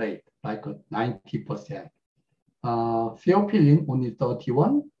inhibition rate, like 90%. Theophylline only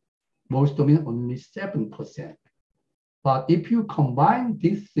 31%, mollustamine only 7%. But if you combine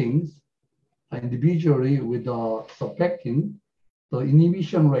these things individually with the surfactant, the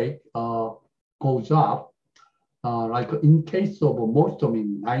inhibition rate goes up. Like in case of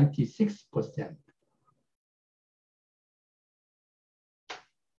mollustamine, 96%.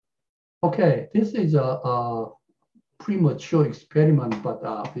 Okay, this is a premature experiment, but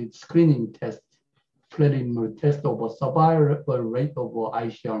it's screening test, preliminary test of a survival rate of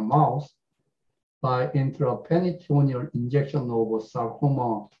ICR mouse by intraperitoneal injection of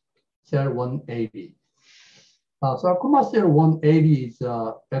sarcoma cell 180. Sarcoma cell 180 is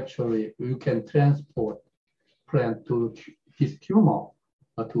actually, you can transport plant to this tumor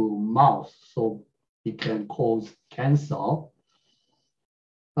to mouse, so it can cause cancer.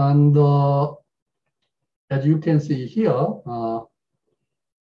 And as you can see here,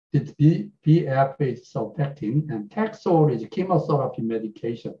 it's BF is surfactant and Taxol is chemotherapy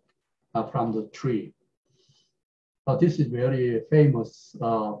medication from the tree. This is very famous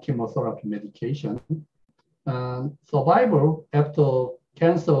chemotherapy medication. And survival after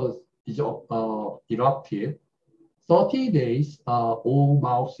cancer is erupted, 30 days, all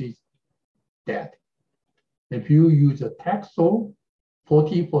mouse is dead. If you use a Taxol,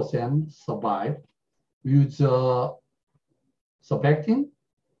 40% survive. Use surfactant,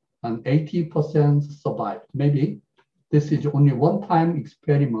 and 80% survive. Maybe this is only one-time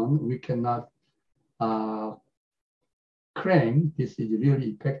experiment. We cannot claim this is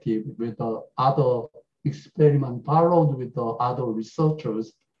really effective with the other experiment followed with the other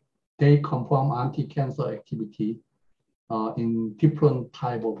researchers. They confirm anti-cancer activity in different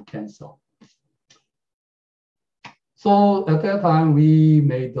type of cancer. So at that time, we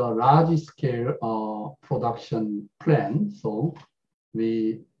made a large-scale production plan. So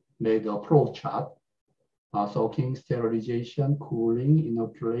we made a flow chart, soaking, sterilization, cooling,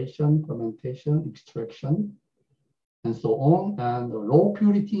 inoculation, fermentation, extraction, and so on. And low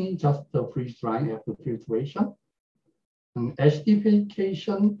purity, just the freeze drying after filtration. And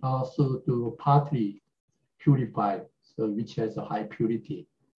acidification, so to partly purified, so which has a high purity.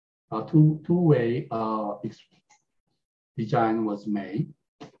 Two-way design was made.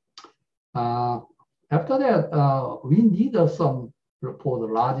 After that, we need some, for the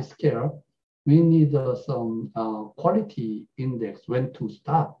large scale, we need some quality index when to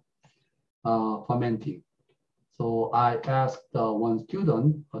start fermenting. So I asked one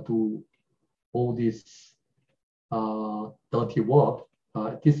student to do all this dirty work.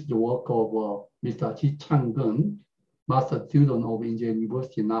 This is the work of Mr. Ji Chang-gun, master student of Indiana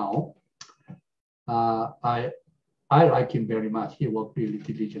University now. I like him very much. He worked really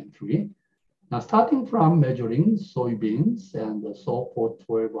diligently. Now, starting from measuring soybeans and soak for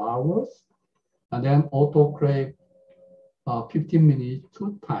 12 hours, and then autoclave 15 minutes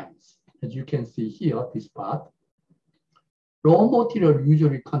 2 times. As you can see here, this part. Raw material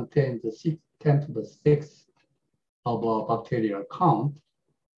usually contains 10 to the 6 of bacterial count.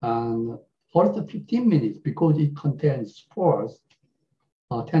 And first 15 minutes, because it contains spores,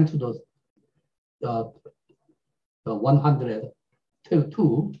 10 to the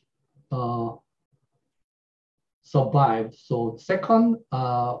 102 survived. So second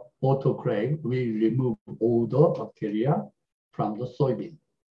autoclave, we remove all the bacteria from the soybean.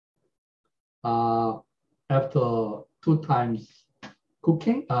 After 2 times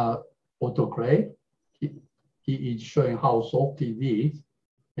cooking, autoclave, he is showing how soft it is.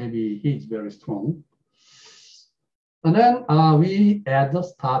 Maybe he is very strong. And then we add the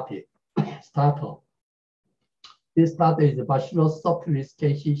starter. This starter is Bacillus subtilis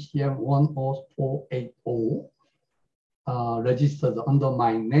KCCM 10480, registered under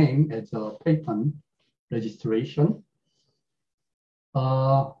my name as a patent registration.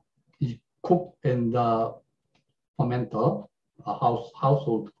 It's cooked in the fermenter, a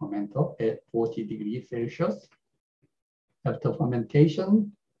household fermenter at 40 degrees Celsius. after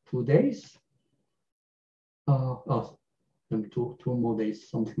fermentation, 2 days, two more days,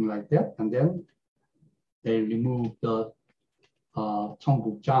 something like that. And then they remove the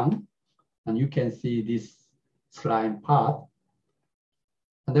청국장, and you can see this slime part.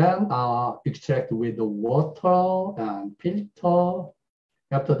 And then extract with the water and filter.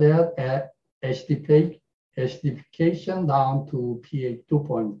 After that, acidification down to pH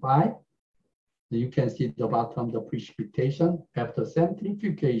 2.5. You can see the bottom, the precipitation. After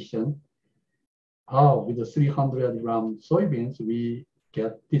centrifugation, with the 300 gram soybeans, we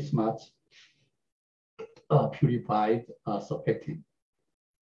get this much purified surfactant.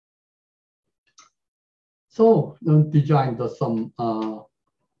 So design some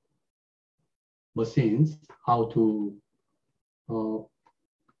machines how to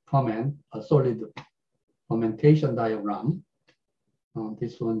ferment a solid fermentation diagram.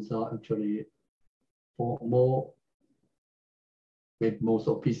 This one's actually more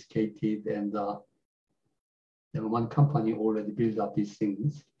sophisticated, and one company already built up these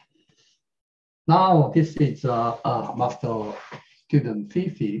things. Now this is master student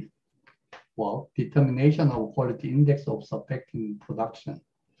thesis work, determination of quality index of surfactant production.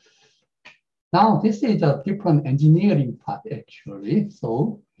 Now this is a different engineering part actually.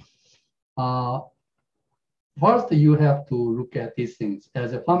 So first you have to look at these things.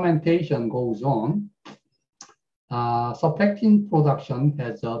 As the fermentation goes on, surfactant production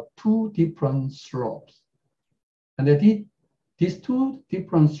has two different slopes. And these two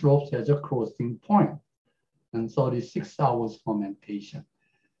different slopes has a crossing point. And so the 6 hours fermentation.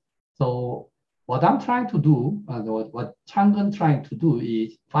 So what I'm trying to do, what Chang'en trying to do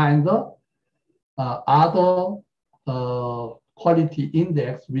is find the other quality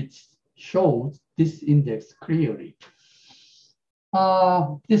index which shows this index clearly.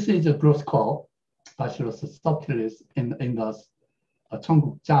 This is a growth curve, Bacillus subtilis in the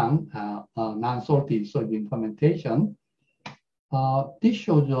청국장 non-salty soybean fermentation. This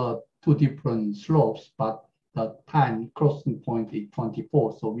shows two different slopes, but the time crossing point is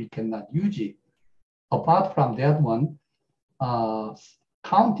 24, so we cannot use it. Apart from that one,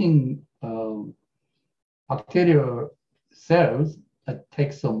 counting bacterial cells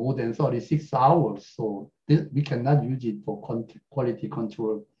takes more than 36 hours, so we cannot use it for quality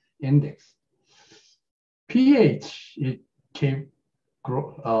control index. pH, it keeps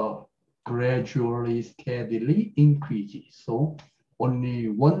gradually, steadily increases, so only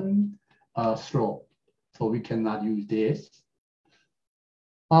one slope, so we cannot use this.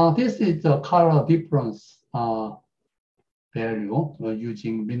 This is the color difference value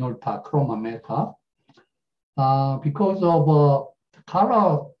using Minolta chromometer. Because of the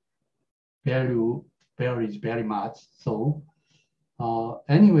color value varies very much, so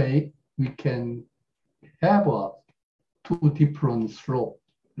anyway, we can have two different slope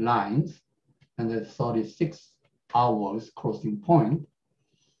lines and then 36 hours crossing point.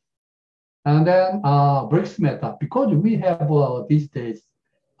 And then Brix method, because we have these days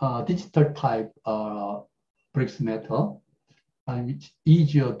digital type Brix method, and it's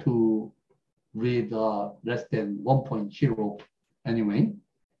easier to read less than 1.0 anyway.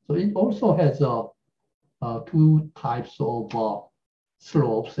 So it also has two types of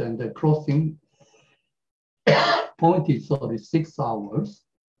slopes, and the crossing point is 36 hours.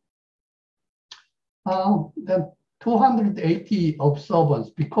 Then 280 observance,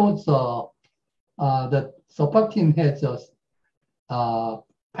 because the surfactant has a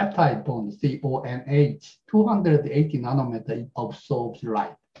peptide bond, CONH, 280 nanometer, it absorbs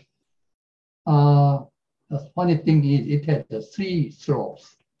light. The funny thing is it has 3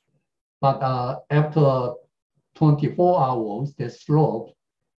 slopes, but after 24 hours, the slope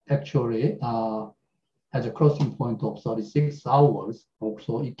actually has a crossing point of 36 hours,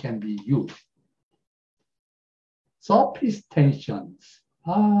 also it can be used. Surface tensions,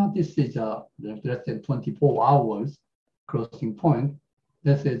 this is less than 24 hours crossing point.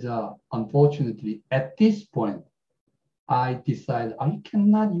 This is unfortunately at this point, I decided I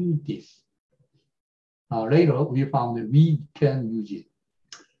cannot use this. Later, we found that we can use it.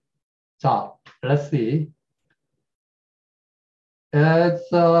 So let's see. As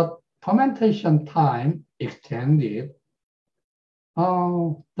fermentation time extended,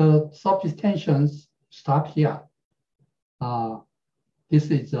 the surface tensions stop here. This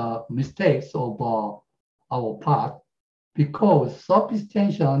is mistakes of our part, because surface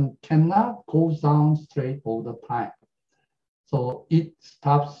tension cannot go down straight all the time. So it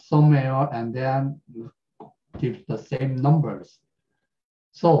stops somewhere and then gives the same numbers.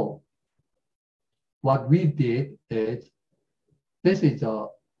 So what we did is, this is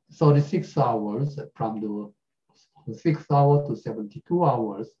 36 hours from the 6 hours to 72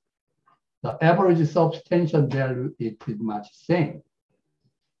 hours, the average substantial value is pretty much the same.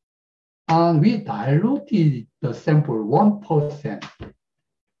 And we diluted the sample 1%.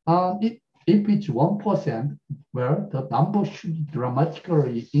 And if it's 1%, well, the number should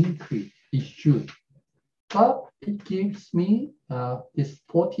dramatically increase. It should. But it gives me this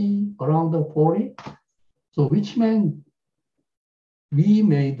 40, around the 40. So which means we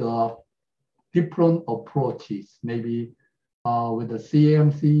made different approaches, maybe with the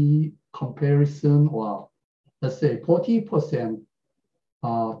CMC comparison, or let's say 40%.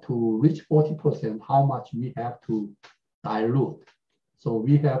 To reach 40%, how much we have to dilute. So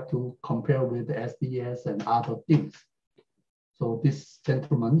we have to compare with the SDS and other things. So this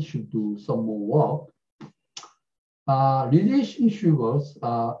gentleman should do some more work. Radiation sugars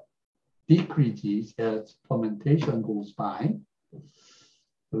decreases as fermentation goes by.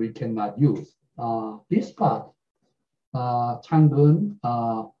 So we cannot use. This part, Chang-gun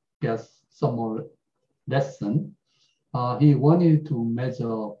gets some more lesson. He wanted to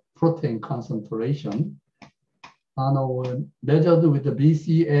measure protein concentration, and measured with the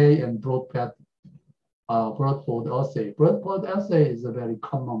BCA and Bradford assay. Bradford assay is a very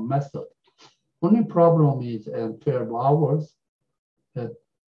common method. Only problem is in 12 hours, it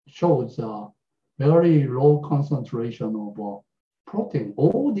shows a very low concentration of protein.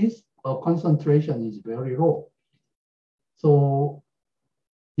 All this concentration is very low. So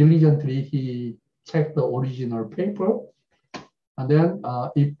diligently, he check the original paper, and then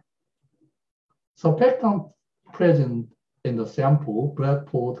if surfactant present in the sample,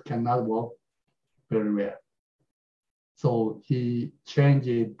 Bradford cannot work very well. So he changed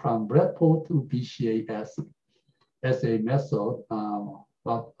it from Bradford to BCAS as a method,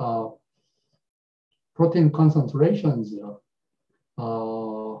 but protein concentrations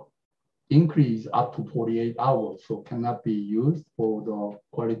increase up to 48 hours, so cannot be used for the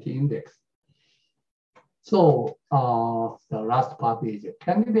quality index. So the last part is a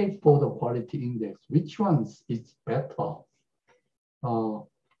candidate for the quality index. Which ones is better?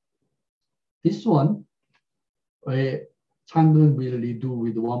 This one, Chang-gun will do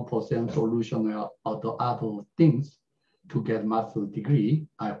with 1% solution or the other things to get master's degree,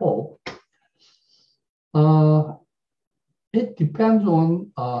 I hope. It depends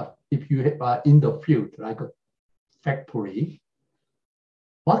on if you are in the field, like a factory.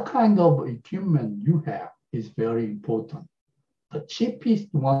 What kind of equipment you have is very important. The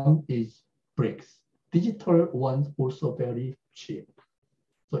cheapest one is bricks. Digital ones also very cheap.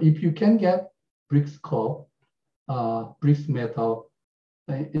 So if you can get bricks core, bricks metal,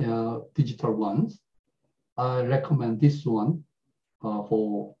 digital ones, I recommend this one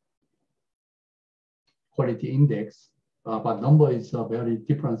for quality index. But number is very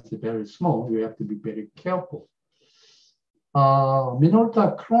different, very small. You have to be very careful.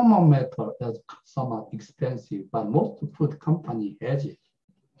 Minolta chronometer is somewhat expensive, but most food company has it.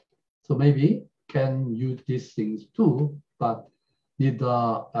 So maybe can use these things too, but need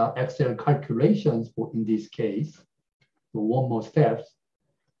Excel calculations for in this case. So one more steps.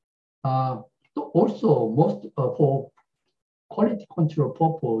 Also, most for quality control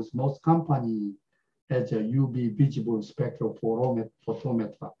purpose, most company has a UV visible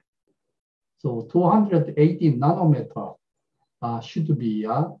spectrophotometer. So 280 nanometer should be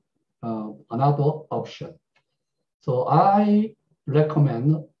another option. So I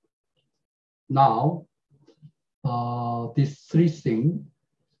recommend now this three thing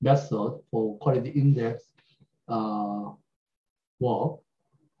method for quality index work,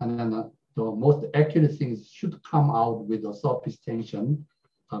 and then the most accurate things should come out with a surface tension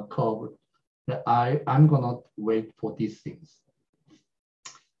curve. I'm gonna wait for these things.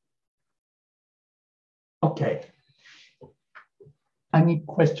 Okay. Any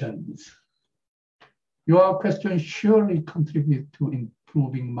questions? Your questions surely contribute to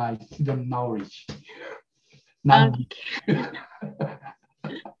improving my student knowledge.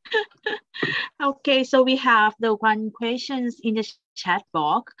 Okay, so we have the one questions in the chat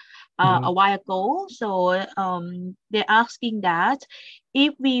box a while ago. So they're asking that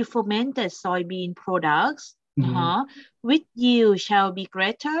if we fermented soybean products, which yield shall be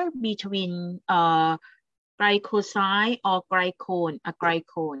greater between glycoside or glycone?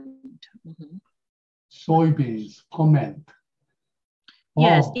 Soybeans ferment.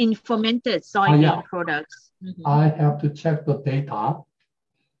 Yes, in fermented soybean products. I have to check the data.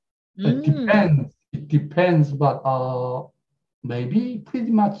 It depends, but maybe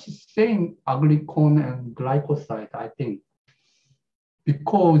pretty much the same glycone and glycoside, I think.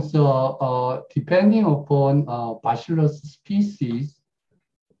 Because depending upon bacillus species,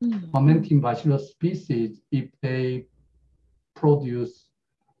 fermenting bacillus species, if they produce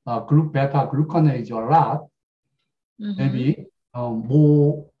beta glucanase a lot, maybe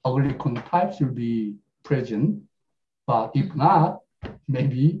more glycan types will be present. But if not,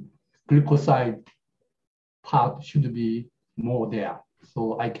 maybe glucoside part should be more there.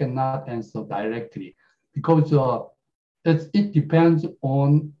 So I cannot answer directly because it depends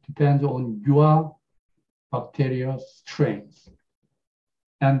on your bacterial strains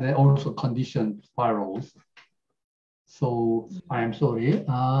and then also condition spirals. So I am sorry.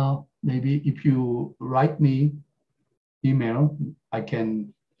 Maybe if you write me email, I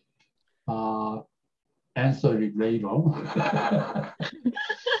can answer it later.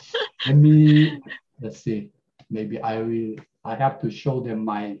 Let's see. Maybe I have to show them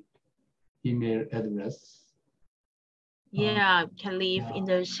my email address. Yeah, can leave in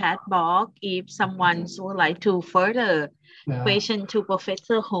the chat box if someone would like to further question to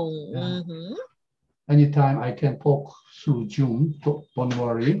Professor Hong. Anytime I can talk through Zoom, don't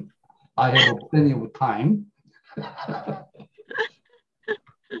worry. I have plenty of time.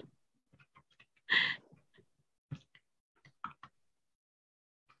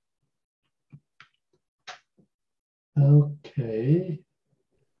 Okay.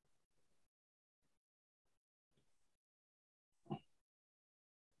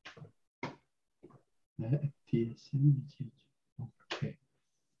 Okay.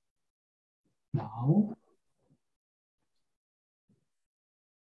 Now.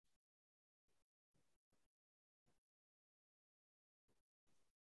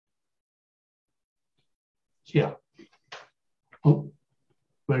 Here. Oh,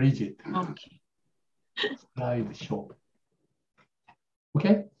 where is it? Okay. Slide show.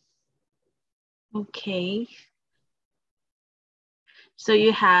 Okay. Okay. So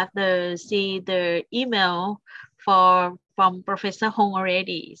you have the email from Professor Hong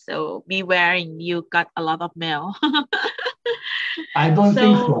already. So beware, you got a lot of mail. I don't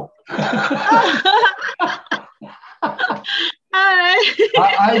think so.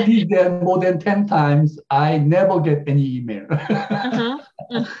 I did that more than 10 times. I never get any email.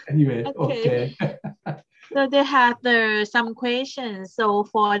 Anyway, okay. So they have some questions. So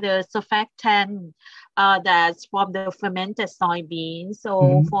for the surfactant, that's from the fermented soybean.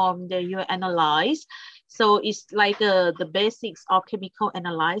 So from the you analyze, so it's like the basics of chemical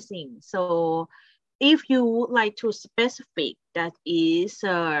analyzing. So if you would like to specify that is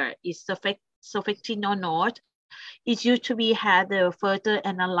surfactant or not, it used to be had the further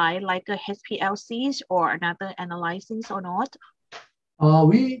analyze like a HPLCs or another analyzing or not?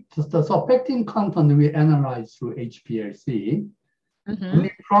 The surfactant content we analyze through HPLC.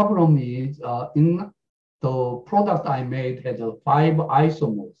 Only problem is in the product I made has 5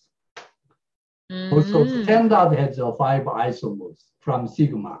 isomers. Also, standard has 5 isomers from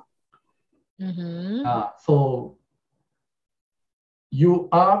Sigma. So you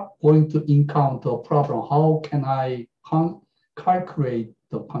are going to encounter a problem. How can I calculate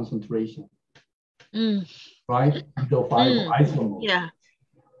the concentration? Right? The 5 isomers. Yeah.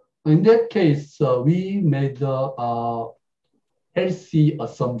 In that case, we made the LC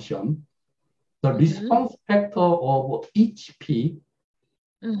assumption. The response factor of each peak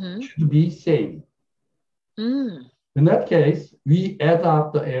should be same. In that case, we add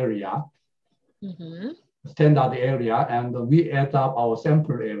up the area, standard area, and we add up our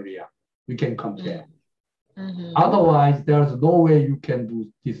sample area. We can compare. Otherwise, there's no way you can do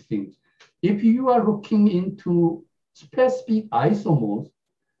these things. If you are looking into specific isomers,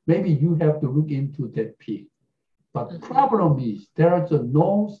 maybe you have to look into that peak. But the problem is there is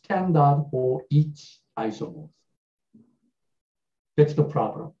no standard for each isomer. That's the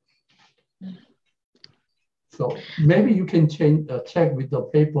problem. So maybe you can check with the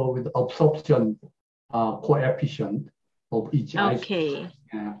paper with absorption coefficient of each isomer.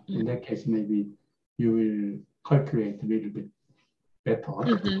 In that case, maybe you will calculate a little bit better.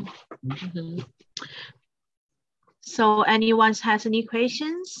 So anyone has any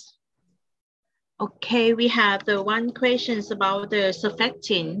questions? Okay, we have the one questions about the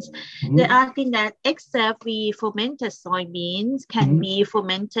surfactants. They're asking that except we fermented soybeans, can be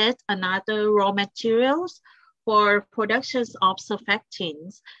fermented another raw materials for productions of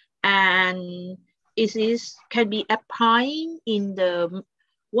surfactants, and can be applying in the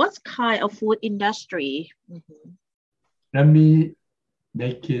what kind of food industry? Let me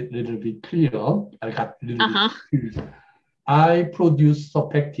make it a little bit clear. I got a little bit confused. I produce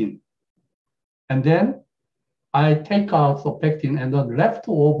surfactant, and then I take out surfactant, and then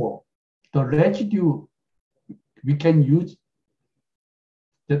leftover, the residue we can use.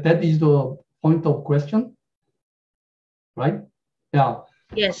 That is the point of question, right? Yeah.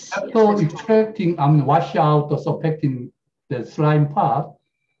 Yes. After extracting, wash out the surfactant, the slime part,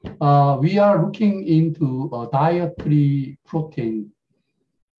 we are looking into dietary protein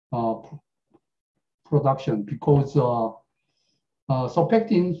production because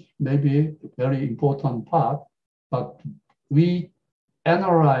surfactants may be a very important part, but we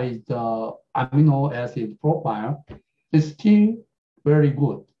analyze the amino acid profile. It's still very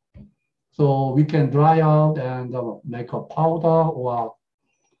good. So we can dry out and make a powder or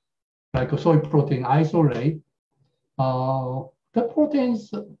like a soy protein isolate. The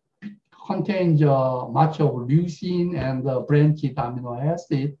proteins contain much of leucine and branched amino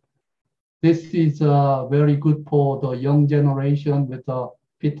acid. This is very good for the young generation with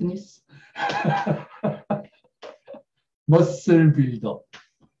fitness, muscle builder.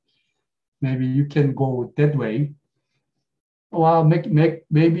 Maybe you can go that way. Or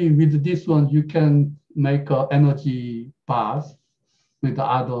maybe with this one, you can make energy bars with the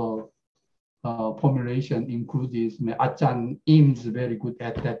other formulation includes Achan Im's very good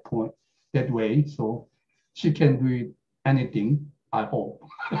at that point, that way. So she can do it anything, I hope.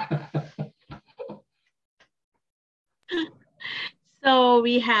 So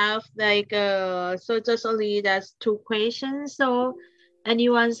we have like so just only that's 2 questions. So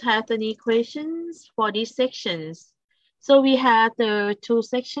anyone have any questions for these sections? So we had the 2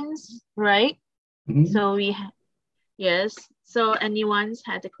 sections, right? So we yes. So anyone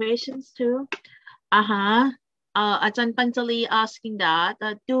had the questions too? Ajahn Panjali asking that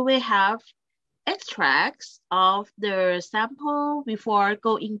do we have extracts of the sample before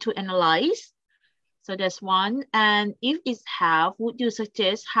going to analyze? So that's one. And if it's have, would you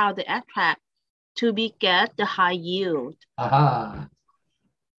suggest how the extract to be get the high yield? That's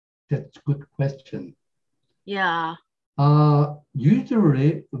a good question. Yeah.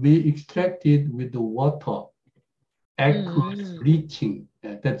 Usually we extract it with the water, aqueous leaching.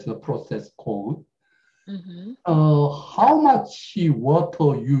 That's the process called. How much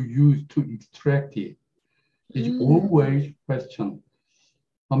water you use to extract it is always question.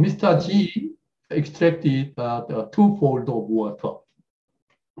 Mr. G extracted the twofold of water,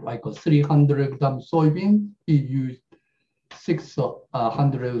 like a 300 gram soybean, he used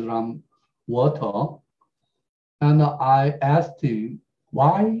 600 gram water. And I asked him,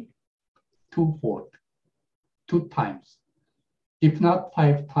 why twofold? 2 times, if not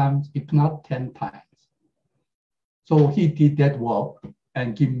 5 times, if not 10 times. So he did that work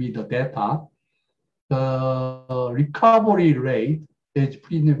and give me the data. The recovery rate is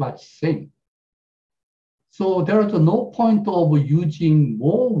pretty much same. So there's no point of using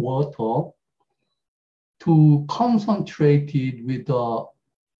more water to concentrate it with the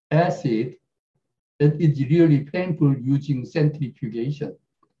acid. It is really painful using centrifugation.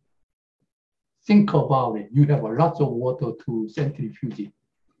 Think about it. You have a lot of water to centrifuge it.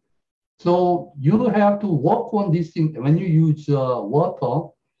 So you have to work on this thing. When you use water,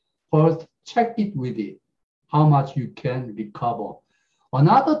 first check it with it, how much you can recover.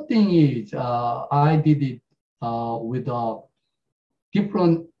 Another thing is I did it with a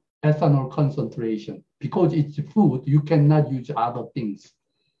different ethanol concentration. Because it's food, you cannot use other things.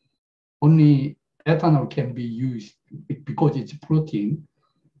 Only ethanol can be used because it's protein.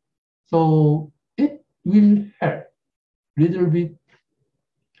 So it will help. Little bit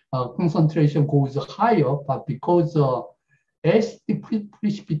concentration goes higher, but because acid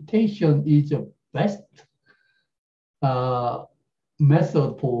precipitation is the best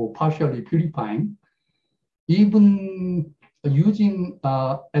method for partially purifying, even using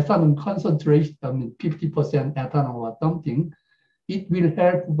ethanol concentration, 50% ethanol or something, it will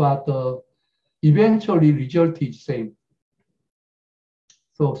help, but eventually result is same.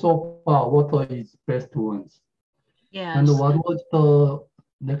 So far, water is best ones. Yes. And what was the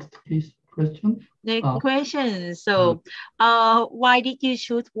next question? Next question. So, why did you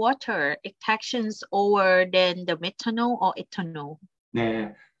choose water extractions over than the methanol or ethanol? Nah,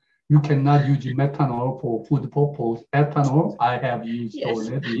 you cannot use methanol for food purpose. Ethanol, I have used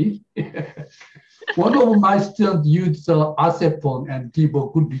already. One of my students used acetone and give a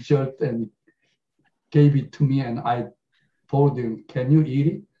good result and gave it to me, and I told him, can you eat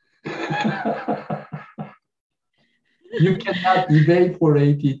it? You cannot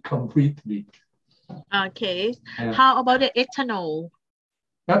evaporate it completely. Okay. Yeah. How about the ethanol?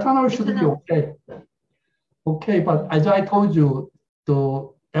 Ethanol should be okay. Okay, but as I told you,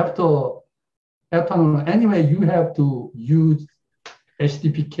 after ethanol, anyway, you have to use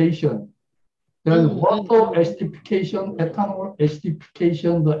acidification. Then water acidification, ethanol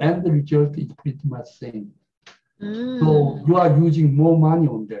acidification, the end result is pretty much same. So you are using more money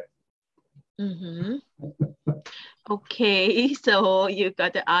on that. Okay, so you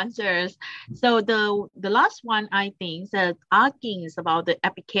got the answers. So the last one I think that asking is about the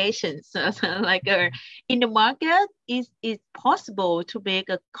applications. So like in the market, is it possible to make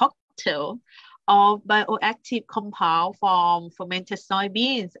a cocktail of bioactive compound from fermented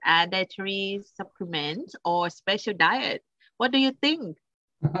soybeans and dietary supplements or special diet? What do you think?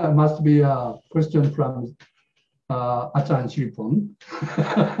 Must be a question from Achan Shilpon.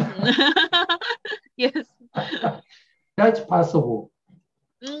 Yes. That's possible.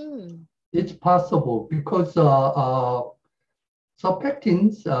 Mm. It's possible because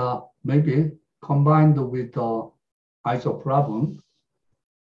surfactants maybe combined with isopropyl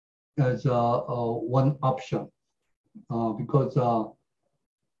as one option because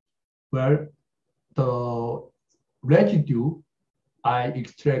where the residue I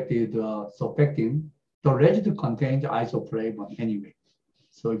extracted surfactant, the residue contains isoflavone anyway.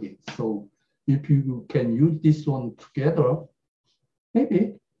 So if you can use this one together,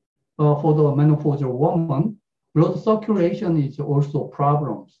 maybe for the menopausal woman, blood circulation is also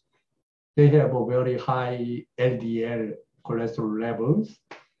problems. They have a very high LDL cholesterol levels,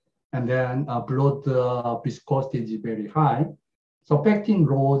 and then blood viscosity is very high. Surfactant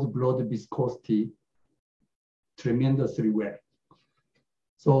lowers blood viscosity tremendously well.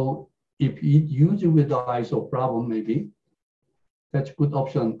 So if you use it with the isopropyl, maybe that's a good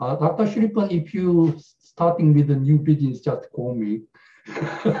option. Dr. Shripan, if you starting with a new business, just call me.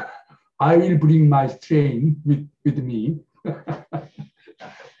 I will bring my strain with me.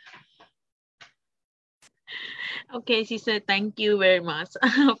 Okay, she said, thank you very much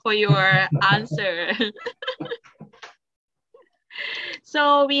for your answer.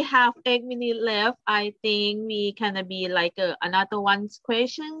 So we have 8 minutes left. I think we can be like another one's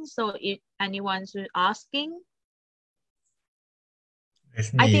question. So if anyone's asking,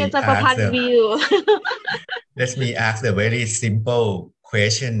 I think it's a view. Let me ask the very simple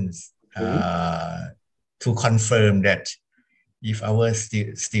questions to confirm that if our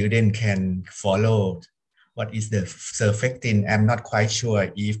student can follow what is the surfactant. I'm not quite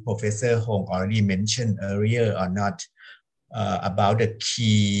sure if Professor Hong already mentioned earlier or not about the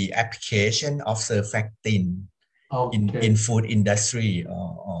key application of surfactant in food industry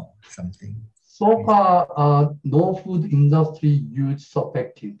or something. So far, no food industry use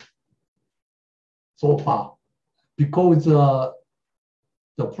surfactant. So far, because the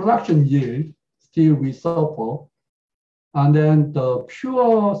production yield still we suffer, and then the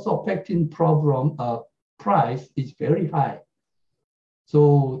pure surfactant problem price is very high.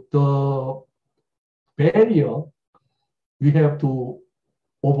 So the barrier we have to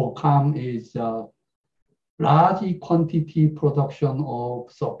overcome is large quantity production of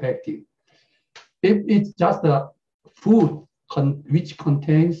surfactant. If it's just a food which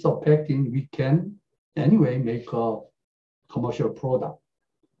contains surfactant, we can anyway make a commercial product.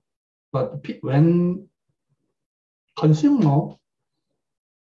 But when consumer,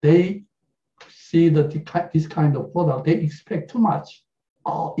 they see that this kind of product, they expect too much.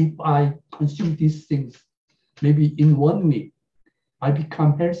 Oh, if I consume these things, maybe in 1 week, I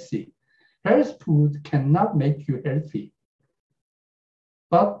become healthy. Health food cannot make you healthy.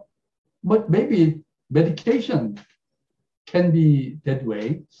 But maybe medication can be that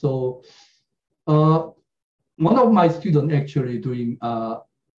way. So one of my students actually doing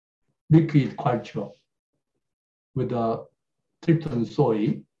liquid culture with a tryptophan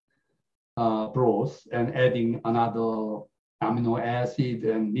soy broth and adding another amino acid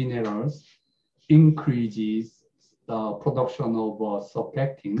and minerals increases the production of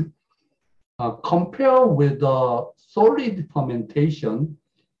surfactant. Compare with the solid fermentation,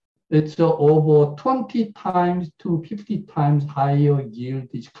 it's over 20 times to 50 times higher yield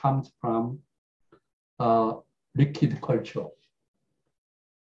which comes from liquid culture.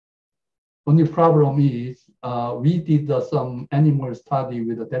 Only problem is we did some animal study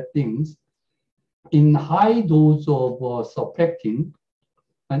with that things. In high dose of surfactant,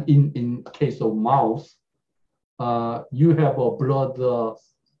 and in case of mouse, you have a blood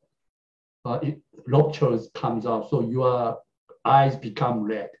ruptures comes out, so your eyes become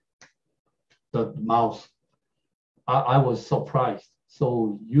red. The mouse, I was surprised.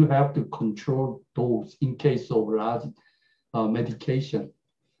 So you have to control those in case of large medication.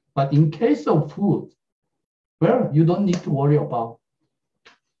 But in case of food, well, you don't need to worry about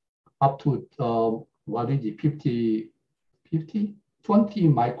up to what is it, 20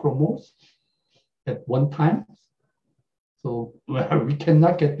 micromoles at one time. So well, we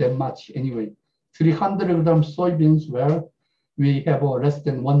cannot get that much anyway. 300 gram soybeans, where we have less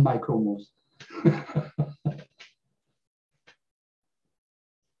than 1 micromoles.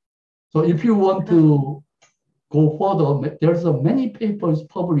 So if you want to go further, there's many papers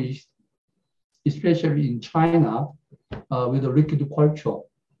published, especially in China, with the liquid culture,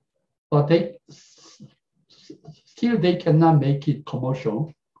 but they cannot make it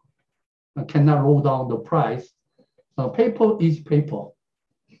commercial, cannot roll down the price. Paper is paper.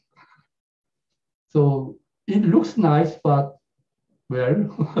 So it looks nice, but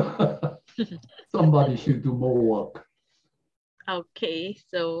well, somebody should do more work. Okay,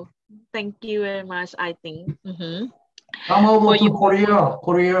 so thank you very much, I think. Come over to Korea.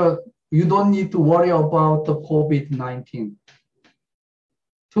 Korea, you don't need to worry about the COVID-19.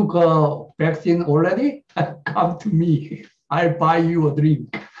 Took a vaccine already? Come to me. I'll buy you a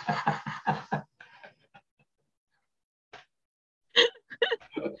drink.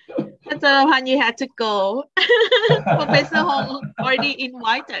 Sarapan, you had to go. Professor Hong already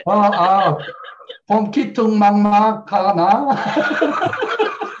invited.ผมคิดถึงมากๆค่ะนะ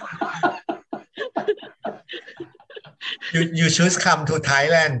You should come to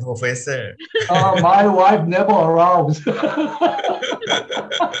Thailand, Professor. My wife never around.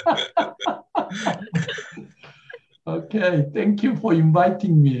 Okay, thank you for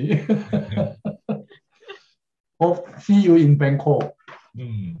inviting me. Hope see you in Bangkok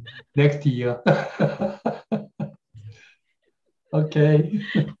next year. Okay.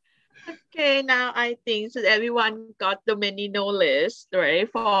 Okay, now I think that everyone got the many knowledge, right,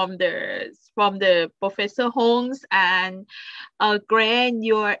 from the Professor Hong's, and Grant,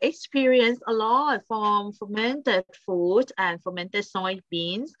 your experience a lot from fermented food and fermented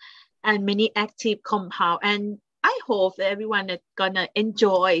soybeans and many active compounds. And I hope that everyone is gonna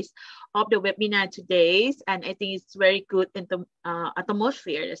enjoy of the webinar today, and I think it's very good in the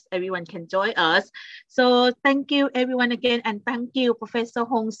atmosphere that everyone can join us. So thank you everyone again, and thank you Professor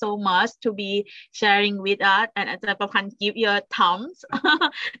Hong so much to be sharing with us, and Ajahn Prapan, give your thumbs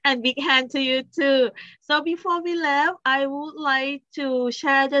and big hand to you too. So before we left, I would like to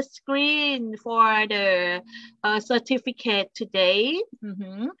share the screen for the certificate today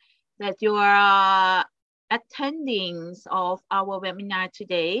that you are attending of our webinar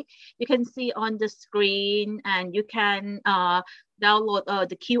today. You can see on the screen, and you can download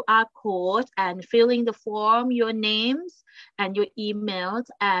the QR code and fill in the form, your names and your emails,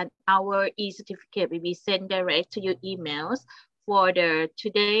 and our e-certificate will be sent direct to your emails for the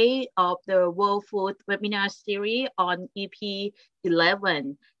today of the World Food webinar series on EP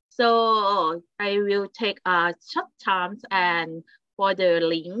 11. So I will take a short time and for the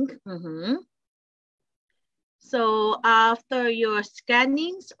link. So after your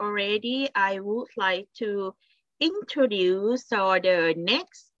scannings already, I would like to introduce the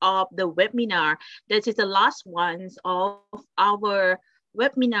next of the webinar. This is the last one of our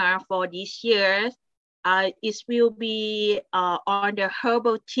webinar for this year. It will be on the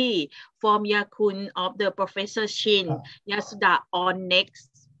herbal tea from Yakun of the Professor Shin Yasuda on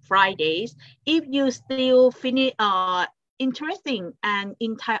next Fridays. If you still finish interesting and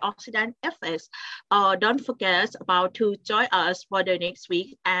antioxidant effects, don't forget about to join us for the next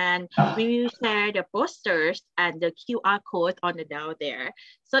week, and we will share the posters and the QR code on the down there.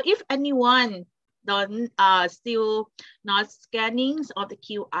 So if anyone don't still not scanning of the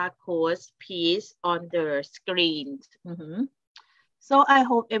QR codes, please on the screen. So I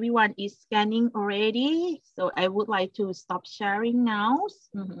hope everyone is scanning already. So I would like to stop sharing now.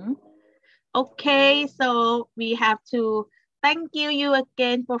 Okay, so we have to thank you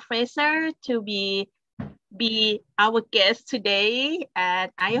again, Professor, to be our guest today.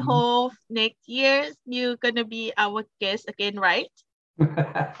 And I hope next year you're gonna be our guest again, right? No,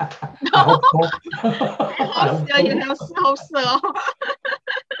 I hope so. You hope so.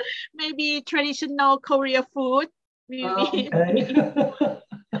 Maybe traditional Korean food will be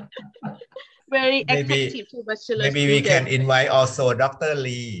very attractive to bachelor maybe students. We can invite also Dr.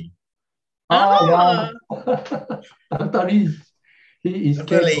 Lee. Yeah. Dr. Lee,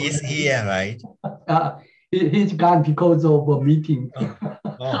 Dr. Lee is here, right? He's gone because of a meeting.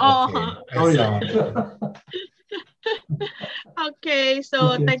 Okay,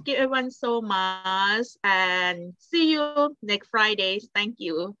 so thank you everyone so much, and see you next Friday. Thank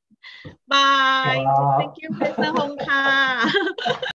you. Bye. Thank you, Professor Hong Ka.